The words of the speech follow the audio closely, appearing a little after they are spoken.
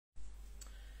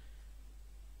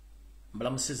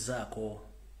Mbalamusizaako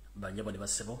banyabo ne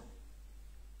basebo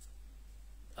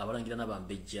abalangira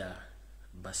n'abambejja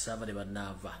basava ne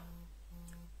banava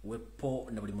wepo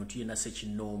na buli muntu yena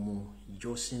sekinoomu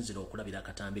gy'osinzira okulabira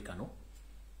akatambi kano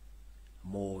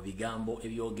mu bigambo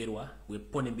ebyogerwa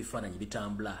wepo n'ebifaananyi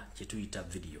bitambula kye tuyita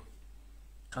video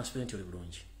transparent oli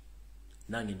bulungi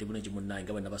nange ndi bulungi munnange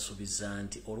nga bwe nabasuubiza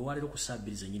nti olwaleero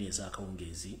kusaabiriza ennyini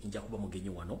ez'akawungeezi nja kuba mugenyi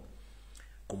wano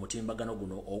ku mutimbagano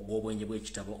guno ogw'obwenyi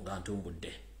bw'ekitabo nga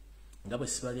ntumbudde nga bwe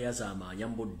sibalyaza amaanya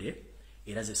mbudde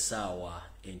era ze ssaawa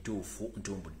entuufu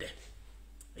ntumbudde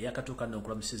eyakatuuka nno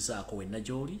nkulamusizaako wenna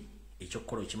gy'oli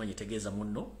ekyokukola okimanyi tegeeza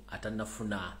munno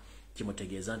atannafuna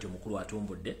kimutegeeza nti omukulu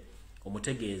atumbudde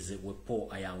omutegeeze wepo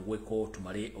ayangweko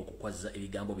tumale okukwaza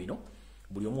ebigambo bino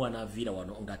buli omu wanaaviira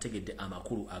wano ng'ategedde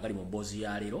amakulu agali mu mboozi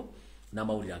ya leero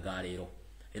n'amawulire aga leero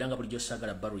era nga bulijjo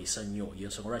saagala balwisa nnyo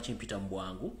y'ensonga lwaki mpita mu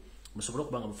bwangu musobole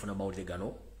okuba nga mufuna amawulire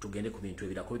gano tugende ku bintu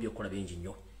ebirako ebyokukola bingi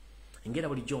nnyo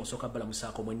engera bulijjo nsooka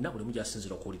balamusaako mwenna buli mu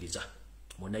gy'asinzira okuwuliriza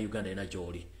mwenna Uganda yena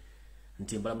gy'oli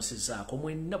nti mbalamusizaako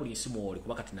mwenna buli nsi mw'oli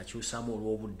kuba kati nakyusaamu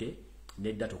olw'obudde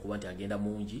nedda tokuba nti agenda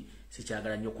mungi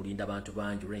sikyagala nnyo okulinda abantu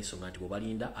bangi olw'ensonga nti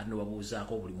bwebalinda ate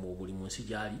nobabuuzaako buli mu nsi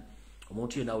gy'ali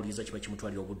omuntu yenna awuliriza kiba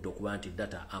kimutwalira obudde okuba nti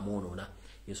data amwonoona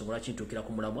ensonga lwaki ntuukira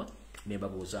ku mulamwa ne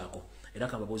mbabuuzaako era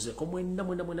kambabuuzeeko mwenna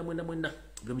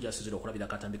buli mu gy'asinzira okulabira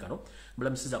akatambi kano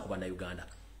mbalamusizaako bannayuganda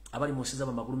abali mu nsi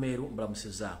z'amagulu meeru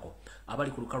mbalamusizaako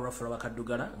abali ku lukalu lwaffe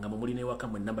lwabakaddugala nga mwe muli n'ewaka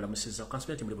mwenna mbalamusizaako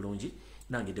kansibe muli bulungi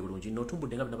nange ndi bulungi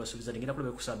n'otumbudde nga bnabasuubiza ngenda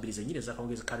kulaba ekusaabiriza ennyini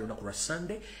ez'akawungeezi kale olunaku lwa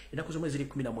Sunday ennaku z'omwezi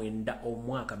 19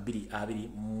 omwaka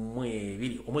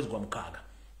 2022 omwezi gwa mukaaga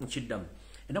nkiddamu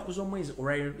ennaku z'omwezi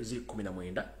olwaleero ziri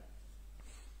 19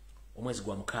 omwezi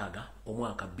gwa mukaaga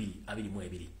omwaka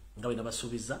 2022 nga bwe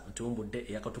nabasuubiza ntumbudde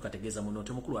eyakatuuka tegeeza muno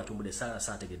nti omukulu atumbudde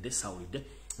saategedde saawulidde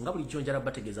nga bulijjo njala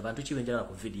bategeeza abantu ki benjala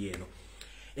ku vidiyo eno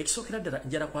ekisookera ddala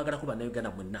njala kwagalako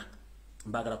bannayuganda mwenna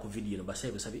mbaagala ku vidiyo eno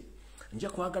basabe busabi nja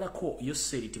kwagalako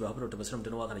yoseriti bahobera otabasira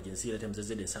mutano wakala jensiira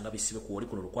temzezede nsanga bisibe ku oli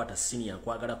kuno lukwata senior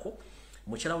nkwagalako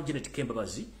mukyalawo Janet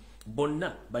Kembabazi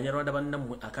bonna banyarwanda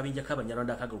bannammwe akabinja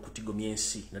k'abanyarwanda akagala okutigomya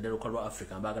ensi naddala olukalu lwa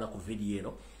Africa mbaagala ku vidiyo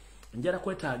eno njala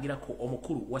kwetaagirako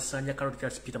omukulu wa Sanja Carol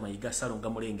Charles Peter Mayiga Salonga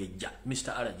Mulengejja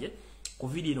Mr. Araje ku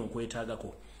vidiyo eno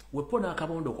nkwetaagako wepona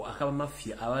akabondoko akaba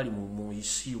mafia abali mu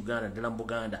isi Uganda ddala mu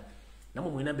Buganda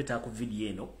namwe mwena beta ku vidiyo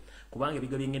eno kubanga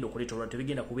ebigo byengenda okuleeta olwa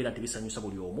tebigenda kubeera nti bisanyusa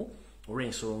buli omu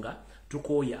olw'ensonga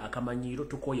tukooye akamanyiiro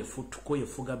tukooye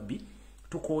fugabbi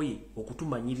tukooye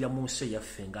okutumanyirira mu nsi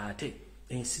yaffe ng'ate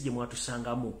ensi gye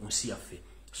mwatusangamu nsi yaffe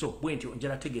so bwentyo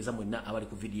njala tegeeza mwenna abali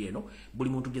ku vidiyo eno buli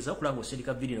muntu gezaho kulanga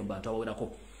osindika vidiyo eno bantu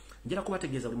abawerako njala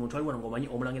kubategeeza buli muntu ali wano ng'omanyi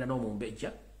omulangira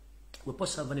n'omumbejja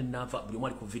weposava ne nava buli omu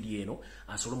ali ku vidiyo eno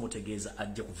asobole omutegeeza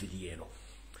ajje ku vidiyo eno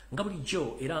nga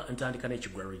bulijjo era ntandika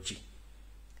n'ekigwalogi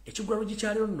ekigwalogi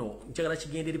kya leero nno njagala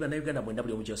kigende eri bannayuganda mwenna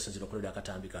buli omu gy'osinzira okulabira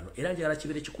akatambi kano era njagala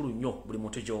kibeere kikulu nnyo buli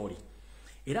muntu gy'oli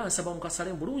era nsaba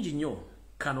mukasale bulungi nnyo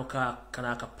kano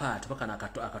akapaati oba kano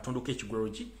akatundu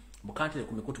k'ekigwalogi mukantire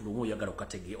ku mikutu buli omu oyagala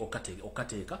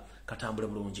okateeka katambule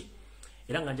bulungi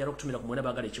era nga njala okutumira ku mwena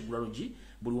baagala ekigwalogi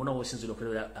buli wona w'osinzira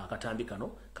okulabira akatambi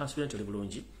kano kansubira oli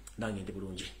bulungi nange ndi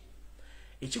bulungi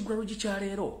ekigwalogi kya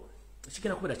leero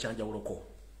kigenda kubeera kyanjawuloko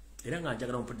era nga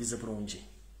njagala mupuddize bulungi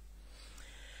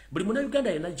buli munnayuganda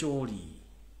yenna gy'oli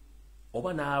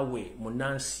oba naawe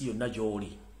munnansi yonna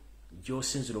gy'oli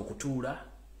gy'osinzira okutuula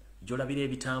gy'olabira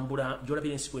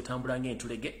ensi bw'etambula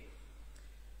ng'entulege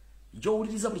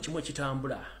gy'owuliriza buli kimu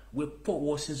ekitambula wepo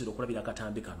w'osinzira okulabira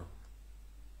akatambi kano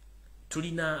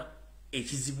tulina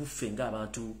ekizibu ffe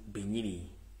ng'abantu bennyini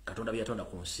Katonda bye yatonda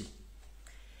ku nsi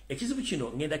ekizibu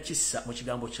kino ngenda kissa mu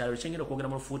kigambo kyalo kyengenda okwogera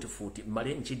mu lufuutifuuti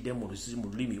male nkidde mu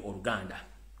lulimi Oluganda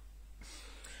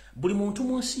buli muntu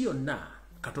mu nsi yonna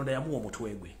Katonda yamuwa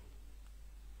omutwe gwe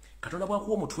Katonda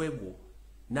bw'akuwa omutwe gwo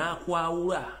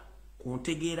n'akwawula ku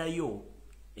ntegeerayo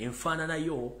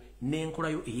enfaananayo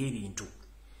n'enkolayo ey'ebintu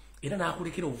era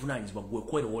n'akulekera obuvunaanyizibwa gwe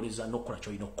kwerowooleza n'okukola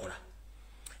ky'olina okukola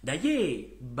naye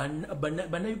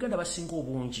bannayuganda basinga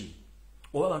obungi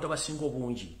oba abantu abasinga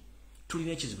obungi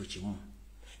tulina ekizibu kimu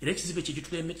era ekizibu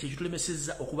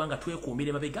ekitulemesezza okuba nga twekuumira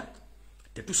emabega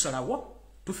tetusalawo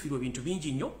tufiirwa ebintu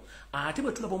bingi nnyo ate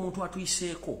bwe tulaba omuntu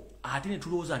atuyiseeko ate ne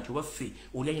tulowooza nti oba ffe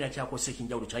oli alina kyakozesa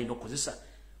ekinjawulo kyalina okukozesa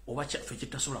oba ffe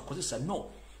kyetasobola kukozesa no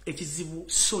ekizibu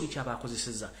soli kyaba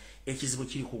akozeseza ekizibu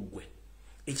kiri ku ggwe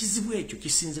ekizibu ekyo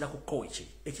kisinzira ku kkowe ki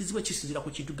ekizibu ekisinzira ku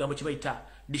kintu gambo kye bayita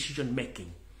decision making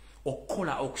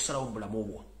okukola okusalawo mu bulamu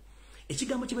bwo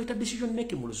ekigambo kye bayita decision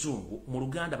making mu luzungu mu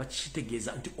Luganda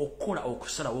bakitegeeza nti okukola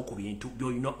okusalawo ku bintu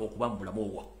by'olina okuba mu bulamu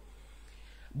bwo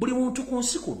buli muntu ku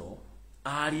nsi kuno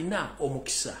alina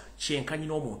omukisa kyenkanyi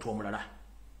n'omuntu omulala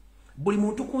buli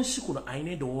muntu ku nsi kuno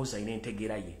ayina endowooza ayina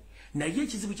entegeera ye naye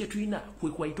ekizibu kye tulina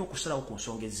kwe kwayita okusalawo ku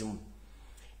nsonga ezimu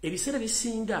ebiseera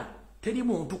bisinga teri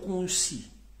muntu ku nsi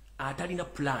atalina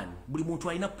plan buli muntu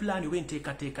alina plan oba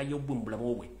enteekateeka y'obwe mu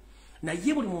bulamu bwe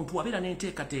naye buli muntu abeera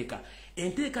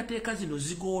n'enteekateeka zino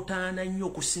zigootaana nnyo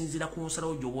okusinziira ku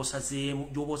nsalawo gy'oba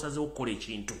osazeewo okukola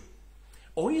ekintu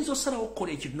oyinza osalawo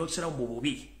okukola ekintu n'okisalawo mu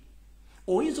bubi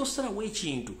oyinza osalawo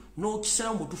ekintu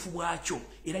n'okisalawo mu butuufu bwakyo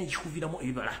era nekikuviiramu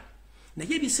ebibala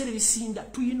naye ebiseera ebisinga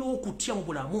tulina okutya mu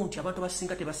bulamu nti abantu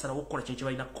abasinga tebasalawo okukola kintu kye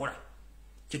balina kukola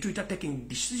kye tuyita taking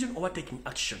decision oba taking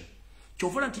action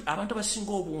kyovula nti abantu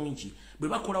abasinga obungi bwe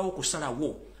bakolawo okusalawo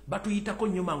batuyitako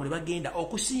nnyo mangu ne bagenda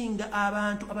okusinga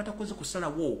abantu abatakoze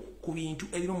kusalawo ku bintu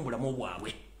ebimu mu bulamu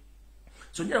bwabwe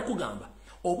so njala kugamba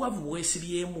obwavu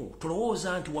bwesibyemu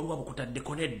tolowooza nti waliwo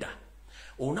bukutaddeko nedda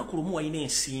olunaku lumu walina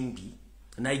ensimbi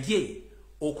naye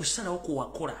okusalawo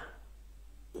kuwakola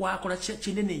kwakola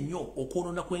kinene nnyo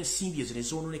okwonoona kw'ensimbi ezo ne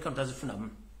zoononeka notazifunamu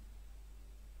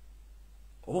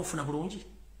oba ofuna bulungi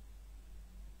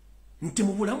nti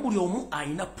mu bulamu buli omu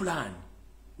alina pulaani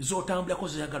z'otambulako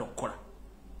zoyagala okukola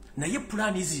naye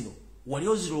pulaani zino wali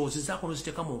ozirowoozezaako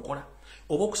n'oziteeka mu nkola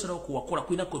oba okusalawo kuwakola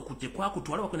kulina gye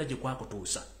kwakutwala oba kulina gye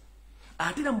kwakutuusa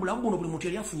ate era mu bulamu buno buli muntu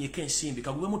yali afunyeko ensimbi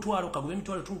kagube mutwalo kagube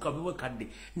emitwalo etumu kagube kadde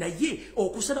naye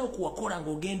okusalawo kuwakola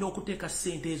ng'ogenda okuteeka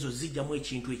ssente ezo zijjamu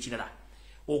ekintu ekirala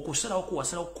okusalawo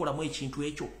kuwasalawo okukolamu ekintu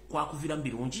ekyo kwakuviramu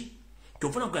birungi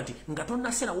tovuna kuga nti nga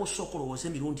tonnasalawo osooka olowooza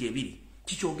emirundi ebiri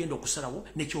kikyogenda okusalawo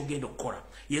nekyogenda okukola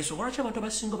yensonga lwaki abantu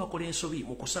abasinga bakola ensobi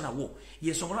mu kusalawo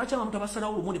yensonga lwaki abantu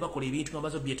abasalawo lumu ne bakola ebintu nga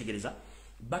bamaze obyetegereza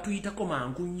batuyitako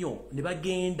mangu nnyo ne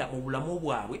bagenda mu bulamu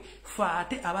bwabwe fe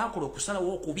ate abaakola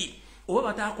okusalawo okubi oba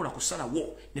bataakola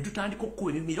kusalawo ne tutandika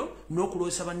okukuba emimiro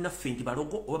n'okulowesa bannaffe nti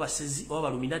balogo oba basezi oba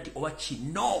baluminati oba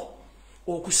kino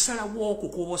okusalawo okwo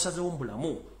kuba osazewo mu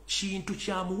bulamu kintu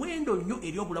kya muwendo nnyo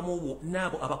eri obulamu obwo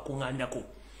n'abo abakuŋŋaanirako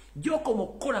gy'okoma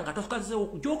okukola nga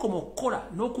tokazeewo gy'okoma okukola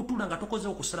n'okutuula nga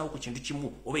tokozeewo kusalawo ku kintu kimu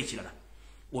oba ekirala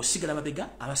osigala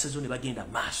mabega abasazewo ne bagenda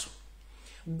maaso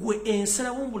gwe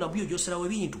ensalawo mu bulamu yo gy'osalawo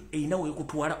ebintu erina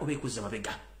weekutwala oba ekuzza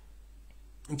mabega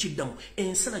nkiddamu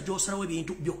ensala gy'osalawo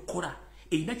ebintu by'okkola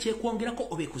erina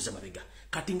kyekwongerako oba ekuzza mabega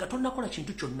kati nga tonnakola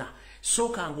kintu kyonna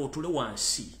sooka nga otule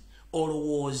wansi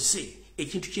olowooze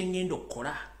ekintu kye ŋŋenda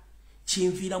okukola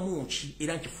kinviiramu ki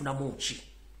era nkifunamu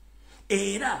ki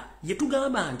era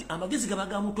yetugamba nti amagezi gaba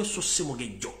ga mutwe so si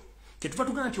mugejjo kyetuva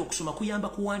tugamba nti okusoma kuyamba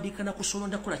kuwandiika na kusoma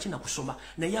ndakola kina kusoma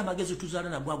naye amagezi tuzaala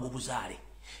nagwo ag'obuzaale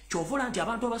kyovola nti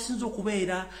abantu abasinza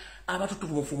okubeera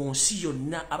abatutumufu mu nsi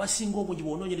yonna abasinga obungi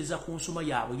bw'onoonyereza ku nsoma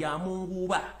yaabwe ya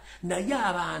munguuba naye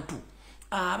abantu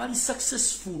abali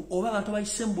successful oba abantu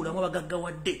abayise mu bulamu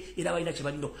abagaggawadde era balina kye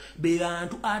balino be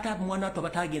bantu ate mwana wattu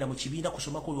abatagenda mu kibiina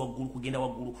kusomako waggulu kugenda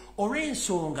waggulu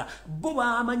olw'ensonga bo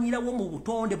baamanyirawo mu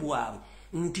butonde bwabwe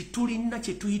nti tulina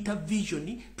kye tuyita vision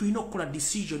tulina okukola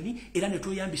decision era ne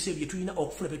tweyambisa ebyo bye tulina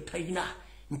okufuna bye tutalina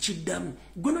nkiddamu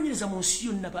gwe noonyereza mu nsi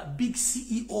yonna ba big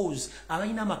CEOs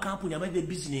abalina amakampuni amalina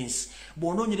business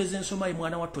bw'onoonyereza ensoma ye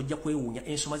mwana wattu ojja kwewuunya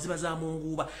ensoma ziba za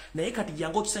munguuba naye kati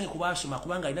jangu okisange ku baasoma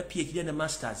kubanga alina PhD ne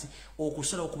masters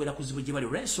okusalawo okubeera kuzibu gye bali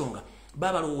olw'ensonga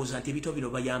baba balowooza nti ebitabo bino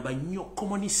bayamba nnyo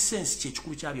common sense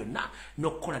kyekikulu kya byonna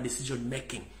n'okukola decision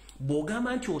making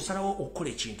bw'ogamba nti osalawo okukola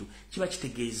ekintu kiba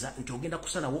kitegeeza nti ogenda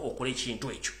kusalawo okola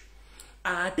ekintu ekyo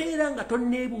ate era nga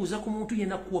tonneebuuza ku muntu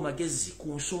yenna kuwa magezi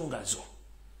ku nsonga zo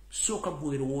sooka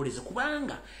gwerowooleze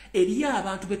kubanga eriyo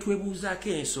abantu betwebuuzaako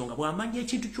ensonga bw'amanya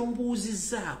ekintu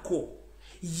ky'omubuuzizzaako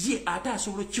ye ate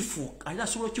asobola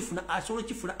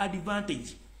okifuna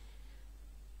advantage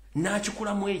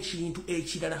n'akikolamu ekintu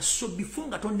ekirala so before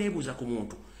nga tonneebuuza ku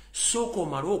muntu sooka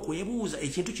omale okwebuuza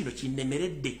ekintu kino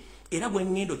kinnemeredde era bwe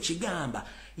ŋŋenda okigamba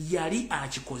yali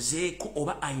akikozeeko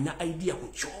oba alina idea ku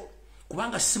kyo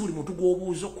kubanga si buli muntu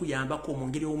gw'obuuza okuyambako mu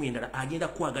ngeri y'omu endala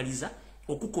agenda kukwagaliza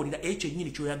okukolera ekyo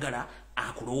nnyini kyoyagala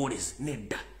akulowooleze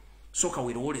nedda sooka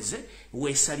weerowooleze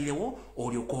weesalirewo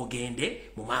olyoka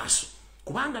ogende mu maaso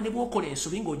kubanga ne bw'okola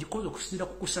ensobi ng'ogikoze okusinziira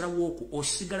ku kusalawo okwo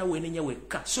osigala weenenya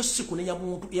wekka so si kunenya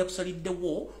muntu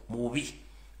eyakusaliddewo mu bubi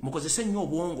mukozese nnyo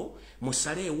obwongo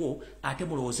musaleewo ate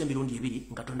mulowooze emirundi ebiri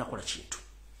nga tonnakola kintu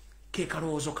ke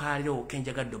kalowoozo kaaliro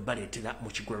kenjagadde obbaleetera mu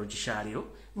kigulalo kikyaliro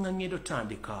nga ngenda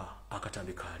otandika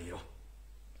akatambi kaaliro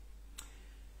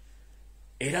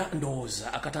era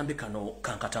ndowooza akatambi kano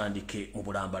kankatandike mu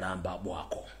bulambalamba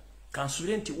bwako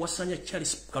kansubire nti wasanya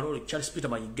Charles Peter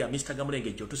Mayiga Mr.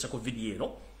 Gamulenge gy'otuuse ku vidiyo eno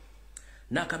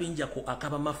n'akabinjako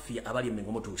akaba mafiya abali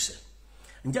emengo mutuuse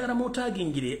njagala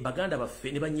muutaagingire baganda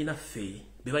baffe ne bannyinaffe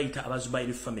be bayita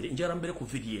abazubairi family njagala mbere ku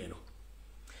vidiyo eno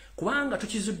kubanga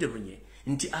tukizudde bunye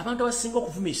nti abantu abasinga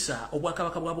okuvumisa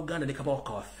obwakabaka bwa Buganda ne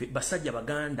kabaka waffe basajja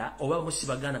Baganda oba musi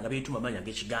Baganda nga beetuma amanya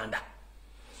ng'Ekiganda.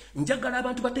 Njagala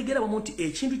abantu bategeera bamu nti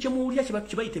ekintu kye muwulira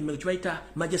kibayita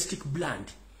majestic brand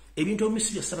ebintu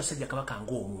omisi bya Ssaabasajja Kabaka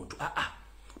ng'omuntu.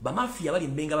 Bamafia bali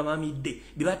mbenga bamamidde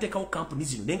bibateekawo kampuni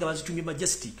zino nenga bazitumye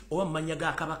majestic oba mmanya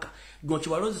ga Kabaka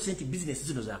gonkibalooza senti business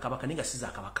zino za Kabaka nenga si za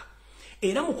Kabaka.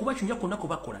 Era mu kubacunya kwonna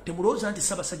kubakola temulowooza nti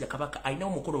Ssaabasajja Kabaka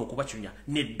alinawo mukolo mu kubacunya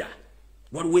nedda.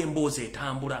 Waliwo emboozi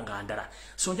etambula nga ndala.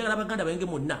 So njagala Abaganda bange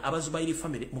monna abazubayiri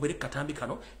family mubere katambi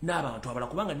kano n'abantu abala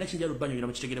kubanga nina kinjalo banyo nyina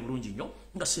mukitegere bulungi nnyo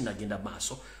nga sinagenda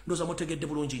maaso ndoza mutegedde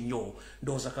bulungi nnyo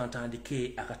ndoza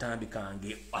kantandike akatambi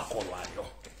kange akolwaliro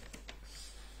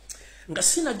nga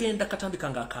sinagenda katambi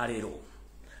kange akaleero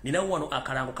ninawo wano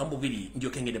akalango kambubiri ndio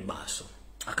kengede maaso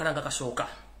akalanga kasooka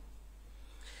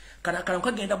akalango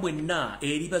kagenda bwenna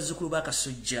eri bazzukulu ba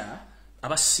Kasujja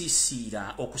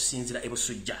abasiisiira okusinzira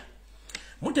ebusujja.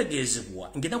 Mutegezebwa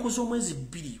ng'ennaku z'omwezi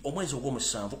 2 omwezi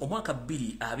ogw'omusanvu omwaka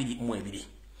 2022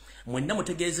 mwenna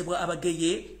mutegezebwa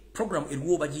abageye program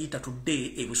eriwo bagiyita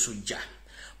Today ebusujja.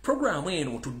 Program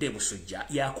eno Today ebusujja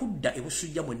yakudda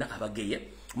ebusujja mwenna abageye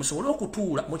musobole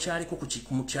okutuula mukyaleko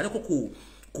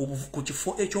ku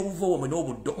kifo ekyobuvowo mwe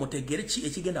n'obuddo mutegere ki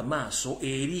ekigenda maaso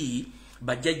eri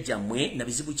bajjajjammwe na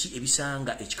bizibu ki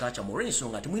ebisanga ekika kya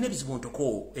olw'ensonga nti mulina ebizibu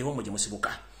ntoko ewammwe gye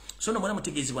musibuka. So mwana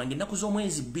mutegezebwa ng'ennaku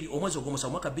z'omwezi 2 omwezi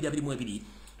ogw'omusanvu mwaka 2022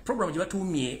 program gye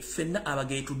batuumye ffenna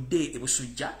abageye Today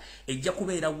ebusujja ejja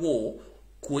kubeerawo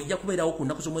ku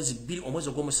nnaku z'omwezi 2 omwezi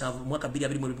ogw'omusanvu mwaka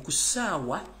 2022 ku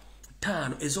ssaawa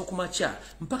 5 ez'okumakya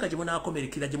mpaka gye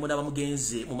munaakomerekera gye munaaba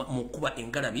mugenze mu kuba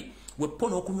engalabi weppo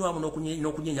n'okunywamu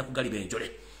n'okunyeenya ku galiba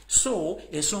enjole. So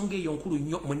ensonga eyo nkulu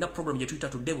nnyo mwenna program gye tuyita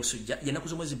Today ebusujja y'ennaku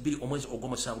z'omwezi 2 omwezi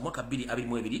ogw'omusanvu mwaka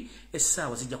 2022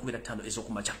 essaawa zijja kubeera 5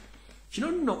 ez'okumakya.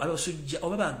 Kino nno abasujja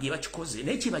oba bagye bakikoze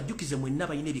naye kibajjukize mwenna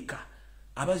balina ebika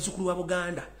abazzukulu ba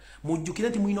Buganda mujjukire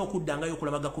nti mulina okuddangayo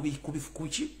okulamaga kuki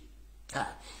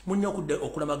mulina okudda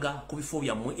okulamaga ku bifo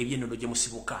byammwe eby'ennono gye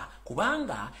musibuka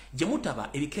kubanga gye mutaba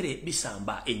ebikere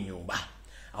bisamba ennyumba.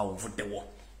 Awo nvuddewo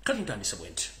kati ntandise bwe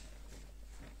nti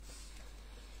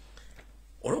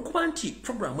olw'okuba nti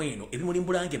programu eno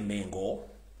ebimulimbulange Mmengo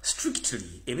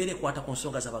strictly ebere kwata ku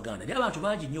nsonga z'Abaganda naye abantu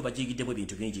bangi nnyo bajigiddemu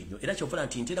ebintu bingi nnyo era kyovula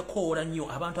nti ntera koola nnyo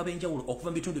abantu ab'enjawulo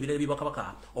okuva mu bitundu birala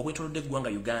by'Obwakabaka obwetoolodde eggwanga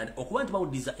Uganda okuba nti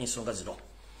bawuliriza ensonga zino.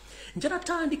 Njala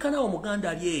tandika nawo Omuganda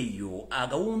ali eyo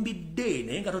agawumbidde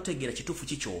naye nga totegeera kituufu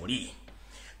kikyoli.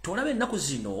 Tolaba ennaku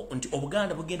zino nti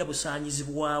Obuganda bugenda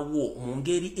busaanyizibwawo mu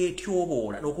ngeri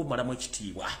etyoboola n'okubumalamu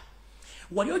ekitiibwa.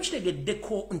 Wali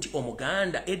okitegeddeko nti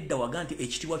Omuganda edda waga nti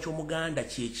ekitiibwa ky'Omuganda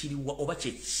kyekiriwa oba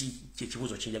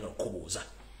kyekibuuzo kyenjagala okubuuza.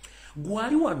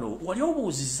 Gwali wano wali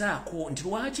obuuzizaako nti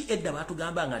lwaki edda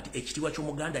baatugambanga nti ekitiibwa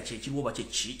ky'Omuganda kyekiriwa oba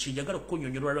kyenjagala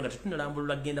okukunnyonnyola nga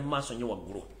tetunalambulula genda mu maaso nnyo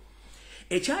waggulu.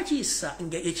 Ekyakiisa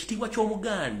nga ekitiibwa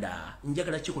ky'Omuganda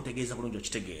njagala kikutegeeza bulungi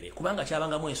okitegeere kubanga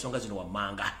kyabangamu ensonga zino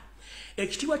wammanga.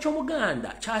 Ekitiibwa ky'Omuganda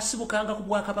kyasibukanga ku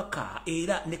Bwakabaka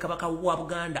era ne Kabaka wa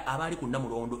Buganda abaali ku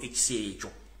Namulondo ekiseera ekyo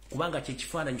kubanga kye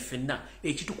kifaananyi ffenna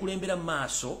ekitukulembera mu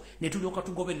maaso ne tulyoka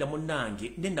tugoberera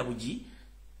munnange n'ennabugi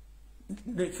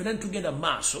ffenna ne tugenda mu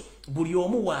maaso buli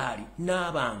omu waali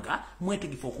n'abanga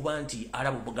mwetegefu okuba nti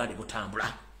alaba Obuganda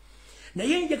butambula.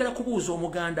 Naye njagala kubuuza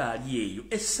Omuganda ali eyo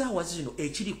essaawa zino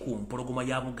ekiri ku mpologoma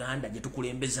ya Buganda gye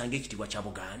tukulembeza ng'ekitiibwa kya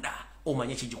Buganda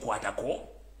omanye kigikwatako.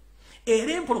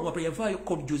 Era empologoma bwe yavaayo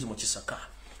Cold Juice mu Kisaka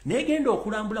n'egenda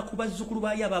okulambula ku bazzukulu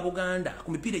baayo aba Buganda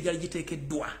ku mipiira egyali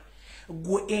giteekeddwa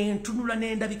gwe entunula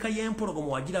n'endabika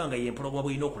y'empologoma wagiraba nga y'empologoma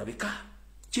bw'erina okulabika.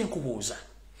 Kyenkubuuza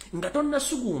nga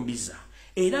tonnasugumbiza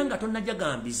era nga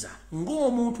tonnajagambiza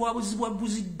ng'omuntu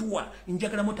abuziddwa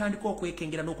njagala mutandika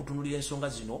okwekengera n'okutunulira ensonga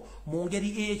zino mu ngeri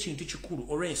ey'ekintu kikulu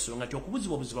olw'ensonga nti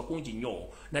okubuzibwa kungi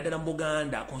nnyo naddala mu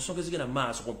Buganda ku nsonga ezigenda mu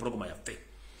maaso ku mpologoma yaffe.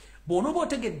 Bw'onooba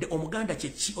otegedde Omuganda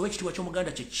kyeki oba ekitiibwa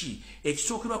ky'Omuganda kyeki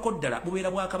ekisookerwako ddala bubeera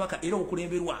Bwakabaka era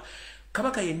okulemberwa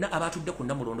Kabaka yenna abatudde ku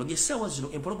Namulondo ng'essaawa zino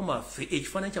empologoma yaffe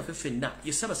ekifaananyi kyaffe ffenna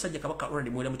ye Ssaabasajja Kabaka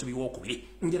Ronald Muwenda Mutebi II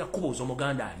njala kubuuza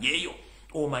Omuganda ali eyo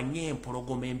omanye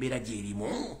empologoma embeera gy'erimu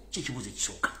kikibuuzo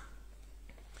ekisooka.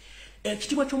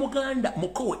 Ekitiibwa ky'Omuganda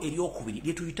mukowe eryokubiri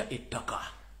lye tuyita ettaka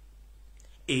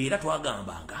era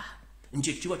twagambanga nti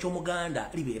ekitiibwa ky'Omuganda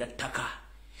libeera ttaka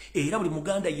era buli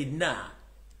Muganda yenna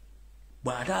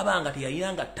bw'ataabanga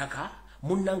teyayinanga ttaka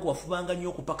munnange wafubanga nnyo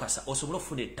okupakasa osobole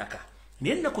okufuna ettaka.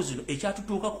 Naye ennaku zino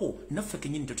ekyatutuukako naffe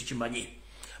kennyini tetukimanye.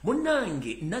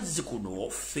 Munnange nazzikuno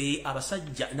ffe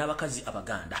abasajja n'abakazi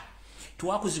Abaganda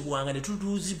twakuzibwanga ne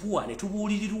tutuuzibwa ne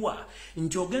tubuulirirwa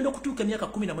nti ogenda okutuuka emyaka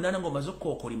 18 ng'omaze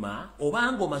okukookolima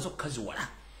obanga omaze okukaziwala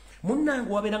munnange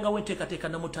wabeerangawo enteekateeka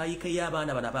namutaayika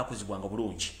y'abaana bano abaakuzibwanga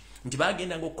bulungi nti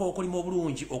bagenda ng'okukolima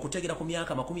obulungi okutegera ku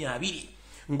myaka 20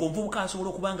 ng'omuvubuka asobola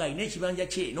okubanga alina ekibanja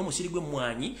kye n'omusiri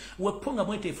gw'emmwanyi weppo nga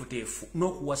mweteefuteefu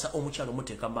n'okuwasa omukyalo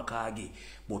omuteeka mu maka ge.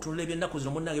 Bw'otunula eby'ennaku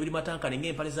zino munnange biri matankane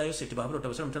ng'empale za Yoseti Babula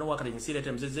otabasala mutana wakale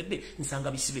nsireete muzezedde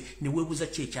nsanga bisibe ne weebuuza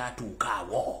ki ekyatuuka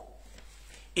awo.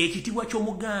 Ekitiibwa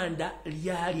ky'Omuganda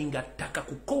lyali nga ttaka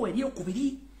ku kkowe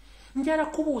eryokubiri. Njala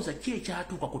kubuuza ki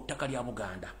ekyatuuka ku ttaka lya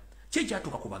Buganda, ki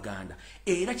ekyatuuka ku Baganda,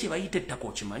 era kye bayita ettaka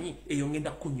okimanyi, eyo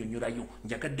ngenda kunnyonnyolayo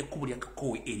njagadde kkubo lya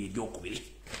kkowe eryo eryokubiri.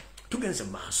 Tugenze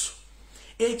maaso.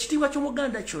 Ekitiibwa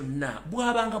ky'Omuganda kyonna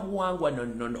bw'abanga buwangwa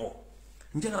nnono,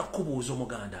 njagala kubuuza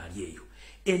Omuganda ali eyo,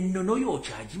 ennono yo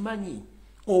okyagimanyi,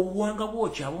 obuwanga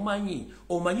bwo okyabumanyi,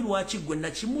 omanyi lwaki ggwe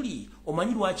Nakimuli,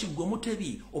 omanyi lwaki ggwe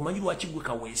Mutebi, omanyi lwaki ggwe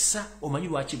Kaweesa, omanyi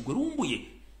lwaki ggwe Lumbuye.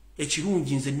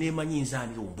 Ekirungi nze neemanyi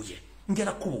nzaani Lumbuye.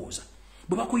 Njala kubuuza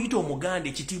bwe bakuyita Omuganda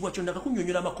ekitiibwa kyonna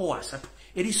kakunnyonnyola amakowa 3.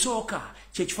 Erisooka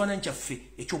kyekifaananyi kyaffe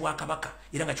eky'Obwakabaka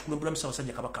era nga kikulembulamu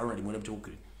Ssaabasajja Kabaka Ronald Muwenda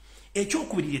Mutebi.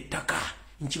 Ekyokubiri ettaka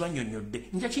nkibannyonnyodde,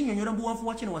 nja kinnyonnyola mu buwanvu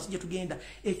bwakyo ne wansi gye tugenda.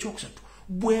 Ekyokusatu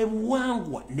bwe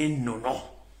buwangwa n'ennono.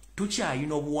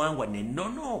 Tukyayina obuwangwa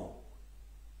n'ennono?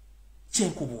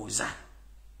 Kyenkubuuza,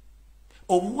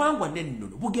 obuwangwa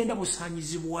n'ennono bugenda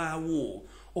busaanyizibwawo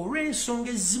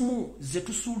olw'ensonga ezimu ze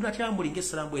tusuula tambuli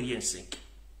ng'essalambwa ery'ensenke.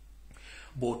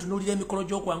 Bw'otunuulira emikolo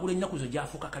gy'okwangula ennaku zino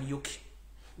gyafuuka kalyoke.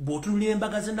 Bw'otunuulira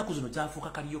embaga z'ennaku zino gyafuuka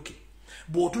kalyoke.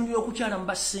 Bw'otunuulira okukyala mu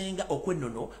basenga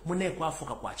okw'ennono munaye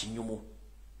kwafuuka kwa kinyumu.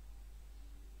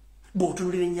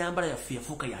 Bw'otunuulira ennyambala yaffe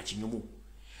yafuuka ya kinyumu.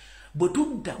 Bwe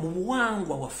tudda mu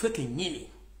buwangwa waffe kennyini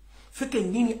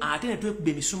ate ne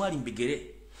twekuba emisumaali mu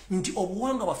bigere nti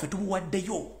obuwangwa bwaffe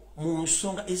tubuwaddeyo mu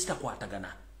nsonga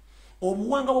ezitakwatagana.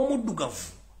 Obuwangwa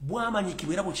bw'omuddugavu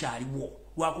bwamanyikibwa era bukyaliwo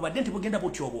lwakubadde nti bugenda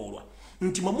butyoboolwa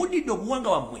nti mwe muddidde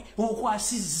obuwangwa wammwe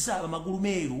okwasizza amagulu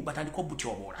meeru batandika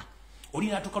obutyobola.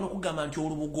 Olina atuuka n'okugamba nti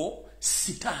olubugo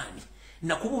sitaani.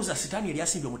 Nakubuuza sitaani yali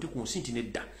asimbye omuti ku nsi nti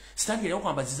nedda. Sitaani yali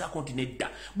okwambazizaako nti nedda.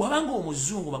 Bw'abanga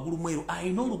omuzungu magulu mweru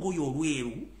alina olugoye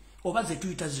olweru oba ze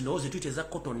tuyita zino ze tuyita eza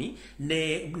kotoni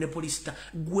ne polisita,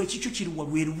 gwe kikyo kiriwa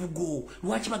lwe lubugo.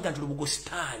 Lwaki baga nti lubugo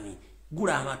sitaani?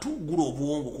 Gula amatu, gula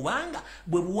obwongo, kubanga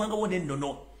bwe buwanga wo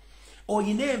n'ennono.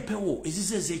 Oyina empewo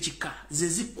ezize ez'ekika ze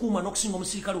zikkuuma n'okusinga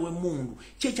omusirikale w'emmundu,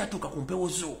 ki ekyatuuka ku mpewo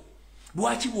zo?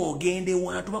 Lwaki bw'ogenda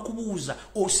ewantu bakubuuza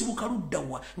osibuka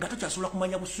luddawa nga tokyasobola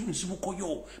kumanya nsibuko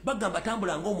yo? Bagamba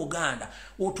tambula ng'Omuganda,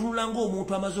 otunula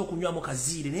ng'omuntu amaze okunywamu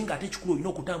kaziire naye ng'ate ekikulu olina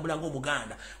okutambula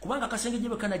ng'Omuganda, kubanga akasengejje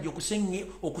bwe kanajja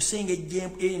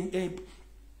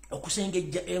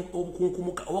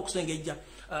obukunkumuka oba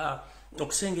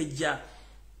okusengejja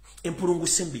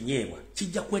empulunguse mbinyeebwa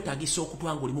kijja kwetaagisa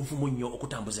okutwanga oli muvumu nnyo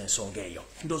okutambuza ensonga eyo.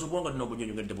 Ndowooza obuwangwa lino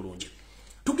obunyonyongedde bulungi.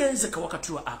 Tugenze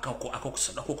kawakatula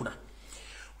akokuna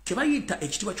kye bayita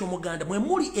ekitiibwa ky'Omuganda mwe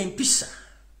muli empisa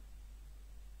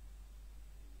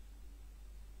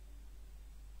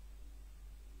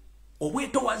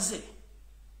obwetowaze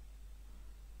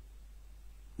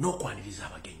n'okwaniriza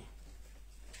abagenyi.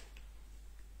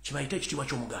 Kye bayita ekitiibwa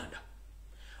ky'Omuganda.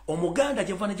 Omuganda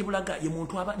gye buva ne gye bulaga ye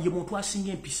muntu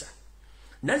asinga empisa.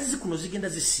 Nazzi kuno zigenda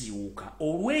zisiiwuuka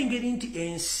olw'engeri nti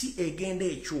ensi egenda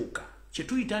ekyuka, kye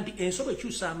tuyita nti ensobe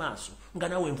ekyusa amaaso nga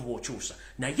naawe envuba okyusa.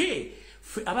 Naye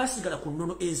ffe abaasigala ku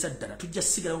nnono ezaddala tujja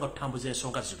sigalawo nga tutambuza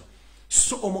ensonga zino.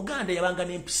 So Omuganda yabanga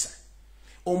n'empisa.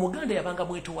 Omuganda yabanga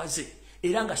mwetowaze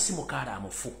era nga si mukaala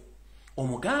amufu.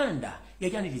 Omuganda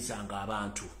yajanirizanga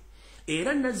abantu.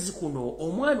 Era Nazzi kuno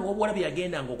omwana w'obuwala bye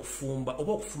yagendanga okufumba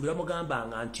oba okufumbira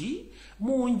mugambanga nti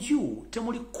mu nju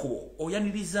temuli kkubo,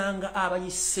 oyanirizanga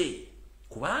abayise,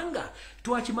 kubanga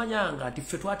twakimanyanga nti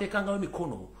ffe twateekangawo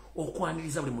emikono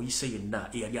okwaniriza buli muyise yenna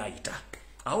eyali ayita.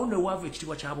 Awo ne waava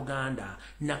ekitiibwa kya Buganda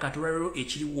nakatolero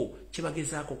ekiriwo kye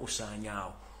bagezaako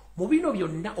okusaanyaawo. Mu bino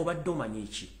byonna obadde omanya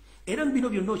ki? Era mu bino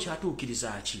byonna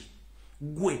okyatuukiriza ki?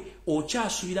 Gwe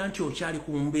okyasuubira nti okyali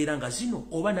ku mbeera nga zino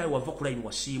oba nawe wava ku layini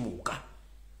wasiimuuka?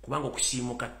 Kubanga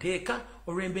okusiimuuka tteeka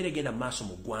olw'embeera egenda mu maaso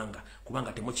mu ggwanga,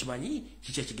 kubanga temukimanyi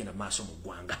kiki ekigenda mu maaso mu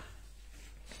ggwanga.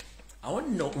 Awo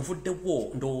nno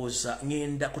nvuddewo ndowooza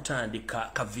ngenda kutandika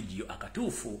ka vidiyo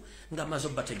akatuufu nga maze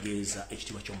obbategeeza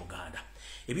ekitiibwa ky'Omuganda.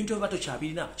 Ebintu ebyo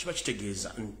tokyabirina kiba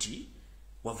kitegeeza nti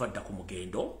wava dda ku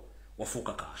mugendo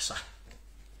wafuuka kaasa.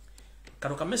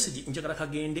 Kano ka message njagala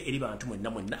kagende eri bantu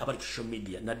mwenna abali ku social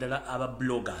media naddala aba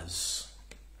bloggers.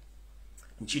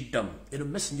 Nkiddamu eno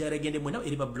message njagala egende mwenna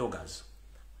eri ba bloggers.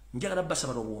 Njagala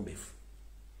basaba n'obuwombeefu.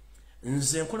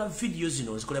 Nze nkola video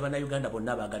zino nzikola bannayuganda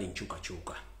bonna abaagala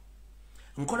enkyukakyuka.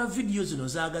 Nkola video zino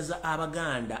zaagaza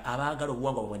Abaganda abaagala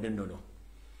obuwangwa bwabwe n'ennono.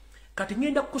 Kati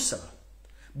ngenda kukusaba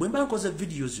bwe mba nkoze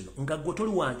video zino nga gwe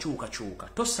toli wankyuka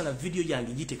tosala video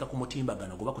yange giteeka ku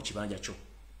mutimbagano goba ku kibanja kyo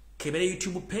kebere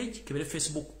YouTube page kebere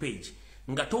Facebook page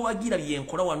nga towagira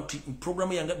byenkola wano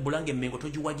programu yange Bulange Mmengo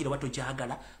togiwagira wato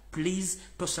jagala please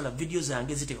tosala video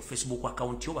zange ziteeka ku Facebook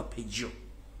account yo ba page yo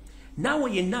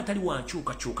nawe yenna atali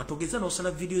wankyuka togeza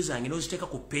n'osala video zange n'oziteeka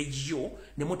ku page yo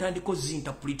ne mutandiko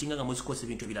zinterpretinga nga muzikose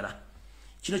ebintu ebirala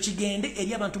kino kigende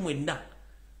eri abantu mwenna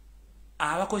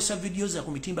abakozesa video za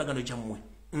ku mitimbagano gyammwe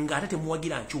nga ate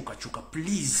temuwagira nkyuka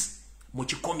please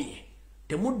mukikomye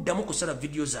temuddamu kusala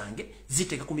video zange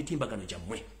ziteeka ku mitimbagano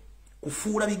gyammwe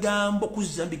kufuula bigambo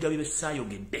kuzza mbigabe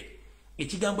besayogedde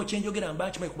ekigambo kyenjogera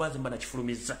mba kimanyi kubanze mba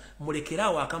nakifulumiza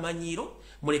mulekerawo akamanyiro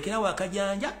mulekerawo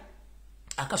akajanja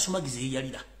akasumagize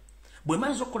yeyalira bwe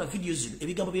maze okukola video zino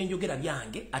ebigambo byenjogera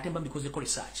byange ate mba mbikoze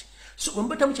research so bwe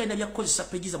mbatamu kyalina byakukozesa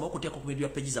page zammwe okuteeka ku bintu bya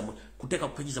page zammwe kuteeka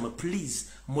ku page zammwe please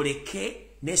muleke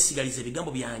nesigalize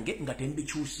ebigambo byange nga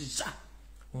tembikyusiza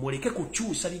muleke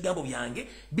kukyusa bigambo byange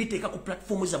biteeka ku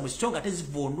platform zammwe so nga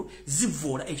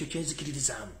zivoola ekyo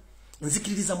kyenzikiririzaamu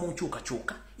nzikiririza mu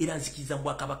nkyukakyuka era nzikiriza mu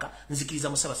Bwakabaka nzikiriza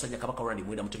mu Ssaabasajja Kabaka Ronald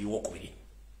Muwenda Mutebi w'okubiri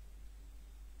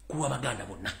kuwa baganda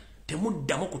bonna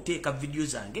temuddamu kuteeka video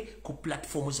zange ku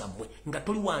platform zammwe nga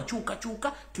toli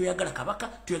wankyukakyuka toyagala Kabaka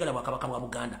toyagala Bwakabaka bwa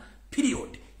Buganda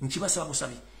period nkibasaba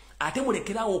busabi ate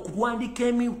mulekerawo okuwandika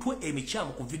emitwe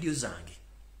emikyamu ku video zange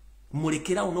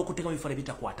mulekerawo n'okuteeka mu bifo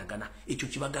ebitakwatagana ekyo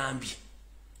kibagambye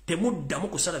temuddamu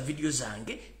kusala video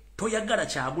zange toyagala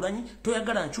Kyagulanyi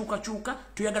toyagala nkyukakyuka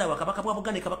toyagala Bwakabaka bwa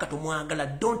Buganda Kabaka tomwagala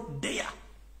don't dare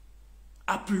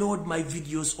upload my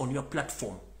videos on your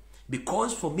platform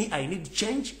because for me I need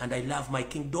change and I love my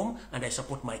kingdom and I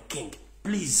support my king.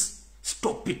 Please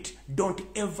stop it. Don't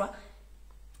ever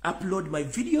upload my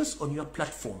videos on your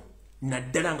platform.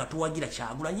 Naddala nga towagira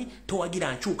Kyagulanyi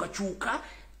towagira nkyukakyuka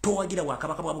towagira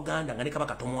Bwakabaka bwa Buganda nga ne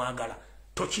Kabaka tomwagala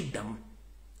tokiddamu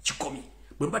kikomi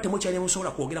bwe mpate mukyali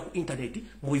musobola kwogera ku internet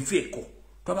mubiveeko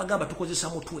twabagamba tukozesa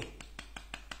mutwe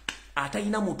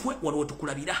atayina mutwe waliwo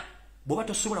tukulabira bw'oba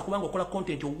tosobola kubanga okola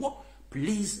content ogwo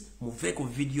please muveeko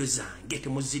video zange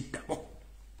temuziddamu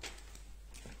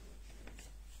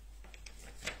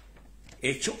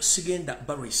ekyo sigenda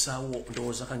balwisaawo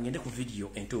ndowooza kangende ku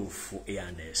video entuufu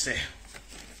eyandeese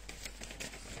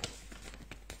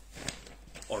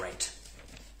alright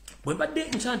bwe mbadde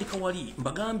ntandika wali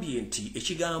mbagambye nti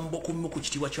ekigambo kumu ku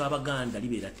kitiibwa ky'Abaganda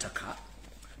libeera ttaka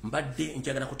mbadde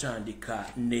njagala kutandika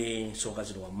n'ensonga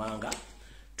zino wammanga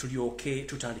tulyoke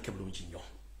tutandike bulungi nnyo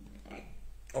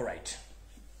alright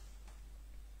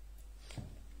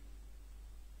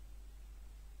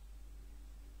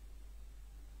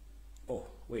oh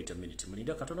wait a minute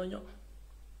mulinde katono nnyo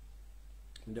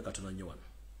wano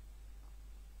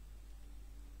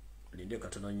mulinde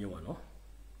katono nnyo wano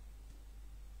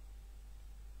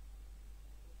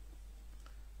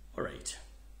alright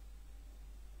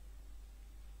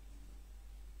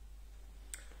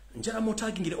njala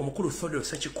mutagingire omukulu Theodore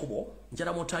Sekikubo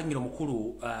njala mutagingire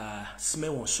omukulu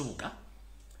Simeon Nsubuga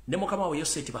ne mukama we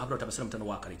Yoseti bahabula tabasala mutano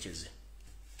wa Kalekeze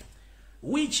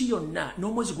wiiki yonna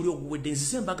n'omwezi guli oguwedde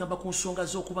nzize mbagamba ku nsonga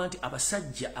z'okuba nti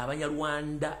abasajja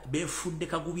Abanyarwanda beefudde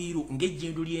kagubiiru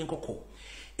ng'ejjendu ly'enkoko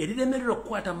eriremerera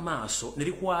okukwata mu maaso ne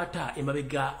likwata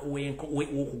emabega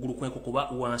w'okugulu kw'enkoko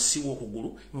oba wansi w'okugulu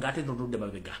ng'ate ntunudde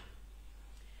mabega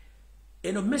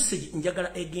eno message njagala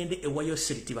egende ewa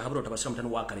Yoseti bahabula tabasala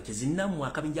mutano wa Kalekeze nammwe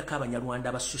akabinja k'Abanyarwanda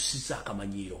abasussiza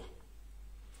akamanyiiro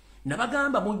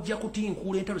nabagamba mujja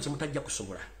kutinkuula entalo ze mutajja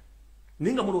kusobola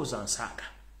ninga mulowooza nsaaga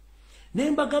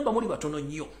nembagamba muli batono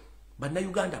nnyo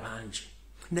bannayuganda bangi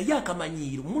naye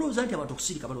akamanyiiro mulowooza nti abantu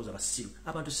okusirika balowooza basiru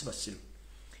abantu si basiru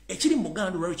ekiri mu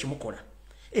Buganda olwalwo kimukola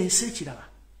ensi ekiraba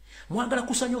mwagala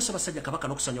kusanya Ssaabasajja Kabaka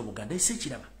n'okusanya Obuganda ensi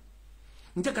ekiraba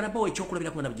njagala bawo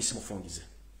ekyokulabira kumwe nabigisi mufungize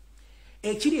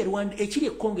ekiri e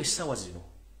Congo essaawa zino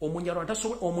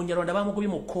Omunyarwanda bamugobye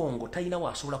mu Congo talina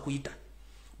waasobola kuyita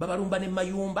babalumba ne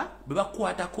mayumba bwe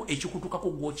bakwatako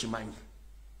ekikutukako gw'okimanyi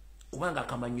kubanga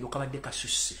akamanyiiro kabadde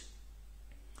kasusse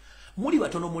muli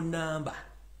batono mu nnamba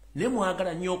ne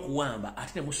mwagala nnyo okuwamba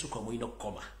ate ne musukka mulina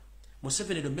okukoma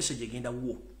Museveni eno message egenda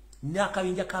wo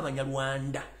n'akabinja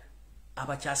k'Abanyarwanda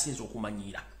abakyasinze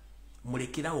okumanyiira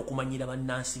mulekerawo okumanyiira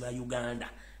bannansi ba Uganda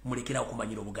mulekerawo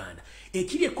okumanyiira Obuganda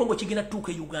ekiri e Congo kigenda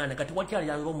tuuka e Uganda kati wakyali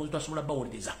yalira omuntu asobola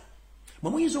bawolereza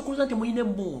mwe muyinza okuloza nti mulina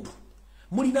emmundu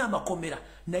mulina amakomera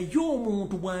naye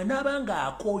omuntu bw'anaaba nga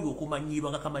akooye okumanyiirwa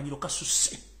nga kamanyiiro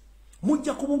kasusse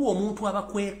mujja kubulwa omuntu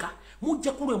abakweka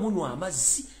mujja kulwa munywa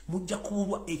amazzi mujja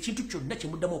kubulwa ekintu kyonna kye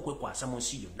muddamu okwekwasa mu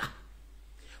nsi yonna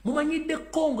mumanyidde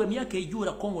Congo emyaka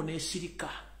ejuula Congo n'esirika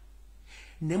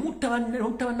ne mutta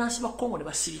bannansi ba Congo ne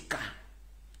basirika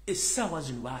essaawa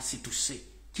zino baasituse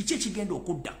Kiki ekigenda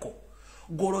okuddako?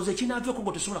 Goloze kinaaveko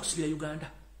ngo tesobola kusibira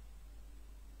Uganda.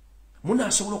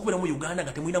 Munaasobola okubeera mu Uganda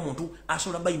nga temulina muntu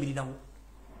asobola bayimirirawo.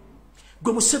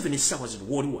 Gwe Museveni essaawa zino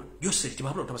w'oliwa Yoseri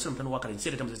Timabula Tabasira mutano wa Kale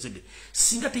Nsere Tamazezedde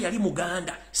singa teyali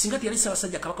Muganda singa teyali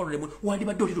Ssaabasajja Kabaka Lemwe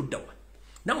wandibadde oli ludda wa?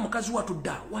 Nawe mukazi wa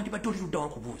tudda wandibadde oli ludda wa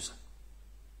nkubuuza.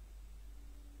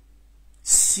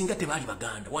 Singa tebaali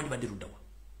Baganda wandibadde ludda wa?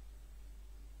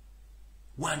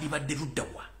 Wandibadde ludda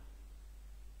wa?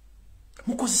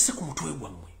 Mukozese ku mutwe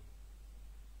gwammwe.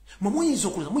 Muyinza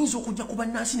okujja ku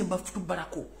bannansi ne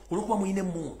mbafutubbalako olw'okuba muyina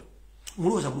emmundu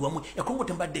mulowooza buli wamu Ekongo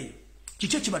tembaddeyo.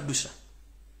 Kiki ekibaddusa?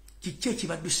 Kiki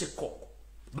ekibadduseko?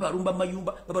 Babalumba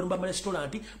mayumba, babalumba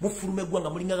amarestauranti, mufuluma eggwanga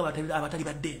mulinga abatali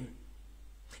baddeemu.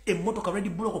 Emmotoka Red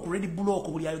Block ku Red Block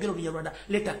buli ayogera Olunyarwanda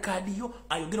leta kaadi yo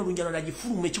ayogera Olunyarwanda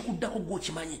gifuluma ekikuddako gwe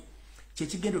okimanyi.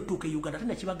 Kyekigenda otuuka e Uganda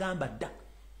tena kibagamba dda.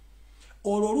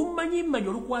 Olwo olumanyimanyi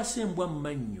olukwasa embwa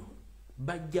mmannyo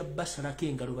bajja basalako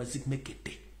engalo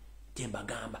bazimekete.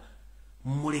 Kyembagamba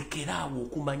mulekeraawo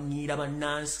okumanyiira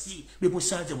bannansi be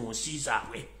musanze mu nsi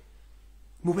zaabwe.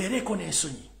 Mubeereko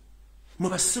n'ensonyi. Mwe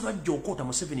basebajja okoota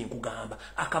Museveni nkugamba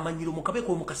akamanyiro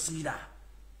mukabeeko mukasiira.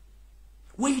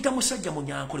 Weeyita musajja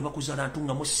Munyankole bakuzaala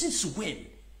ntunga mu since when?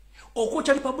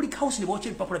 Okoota Republic House ne bookya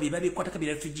ebipapula bye babikwatako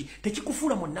bya refugee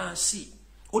tekikufuula munnansi.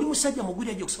 Oli musajja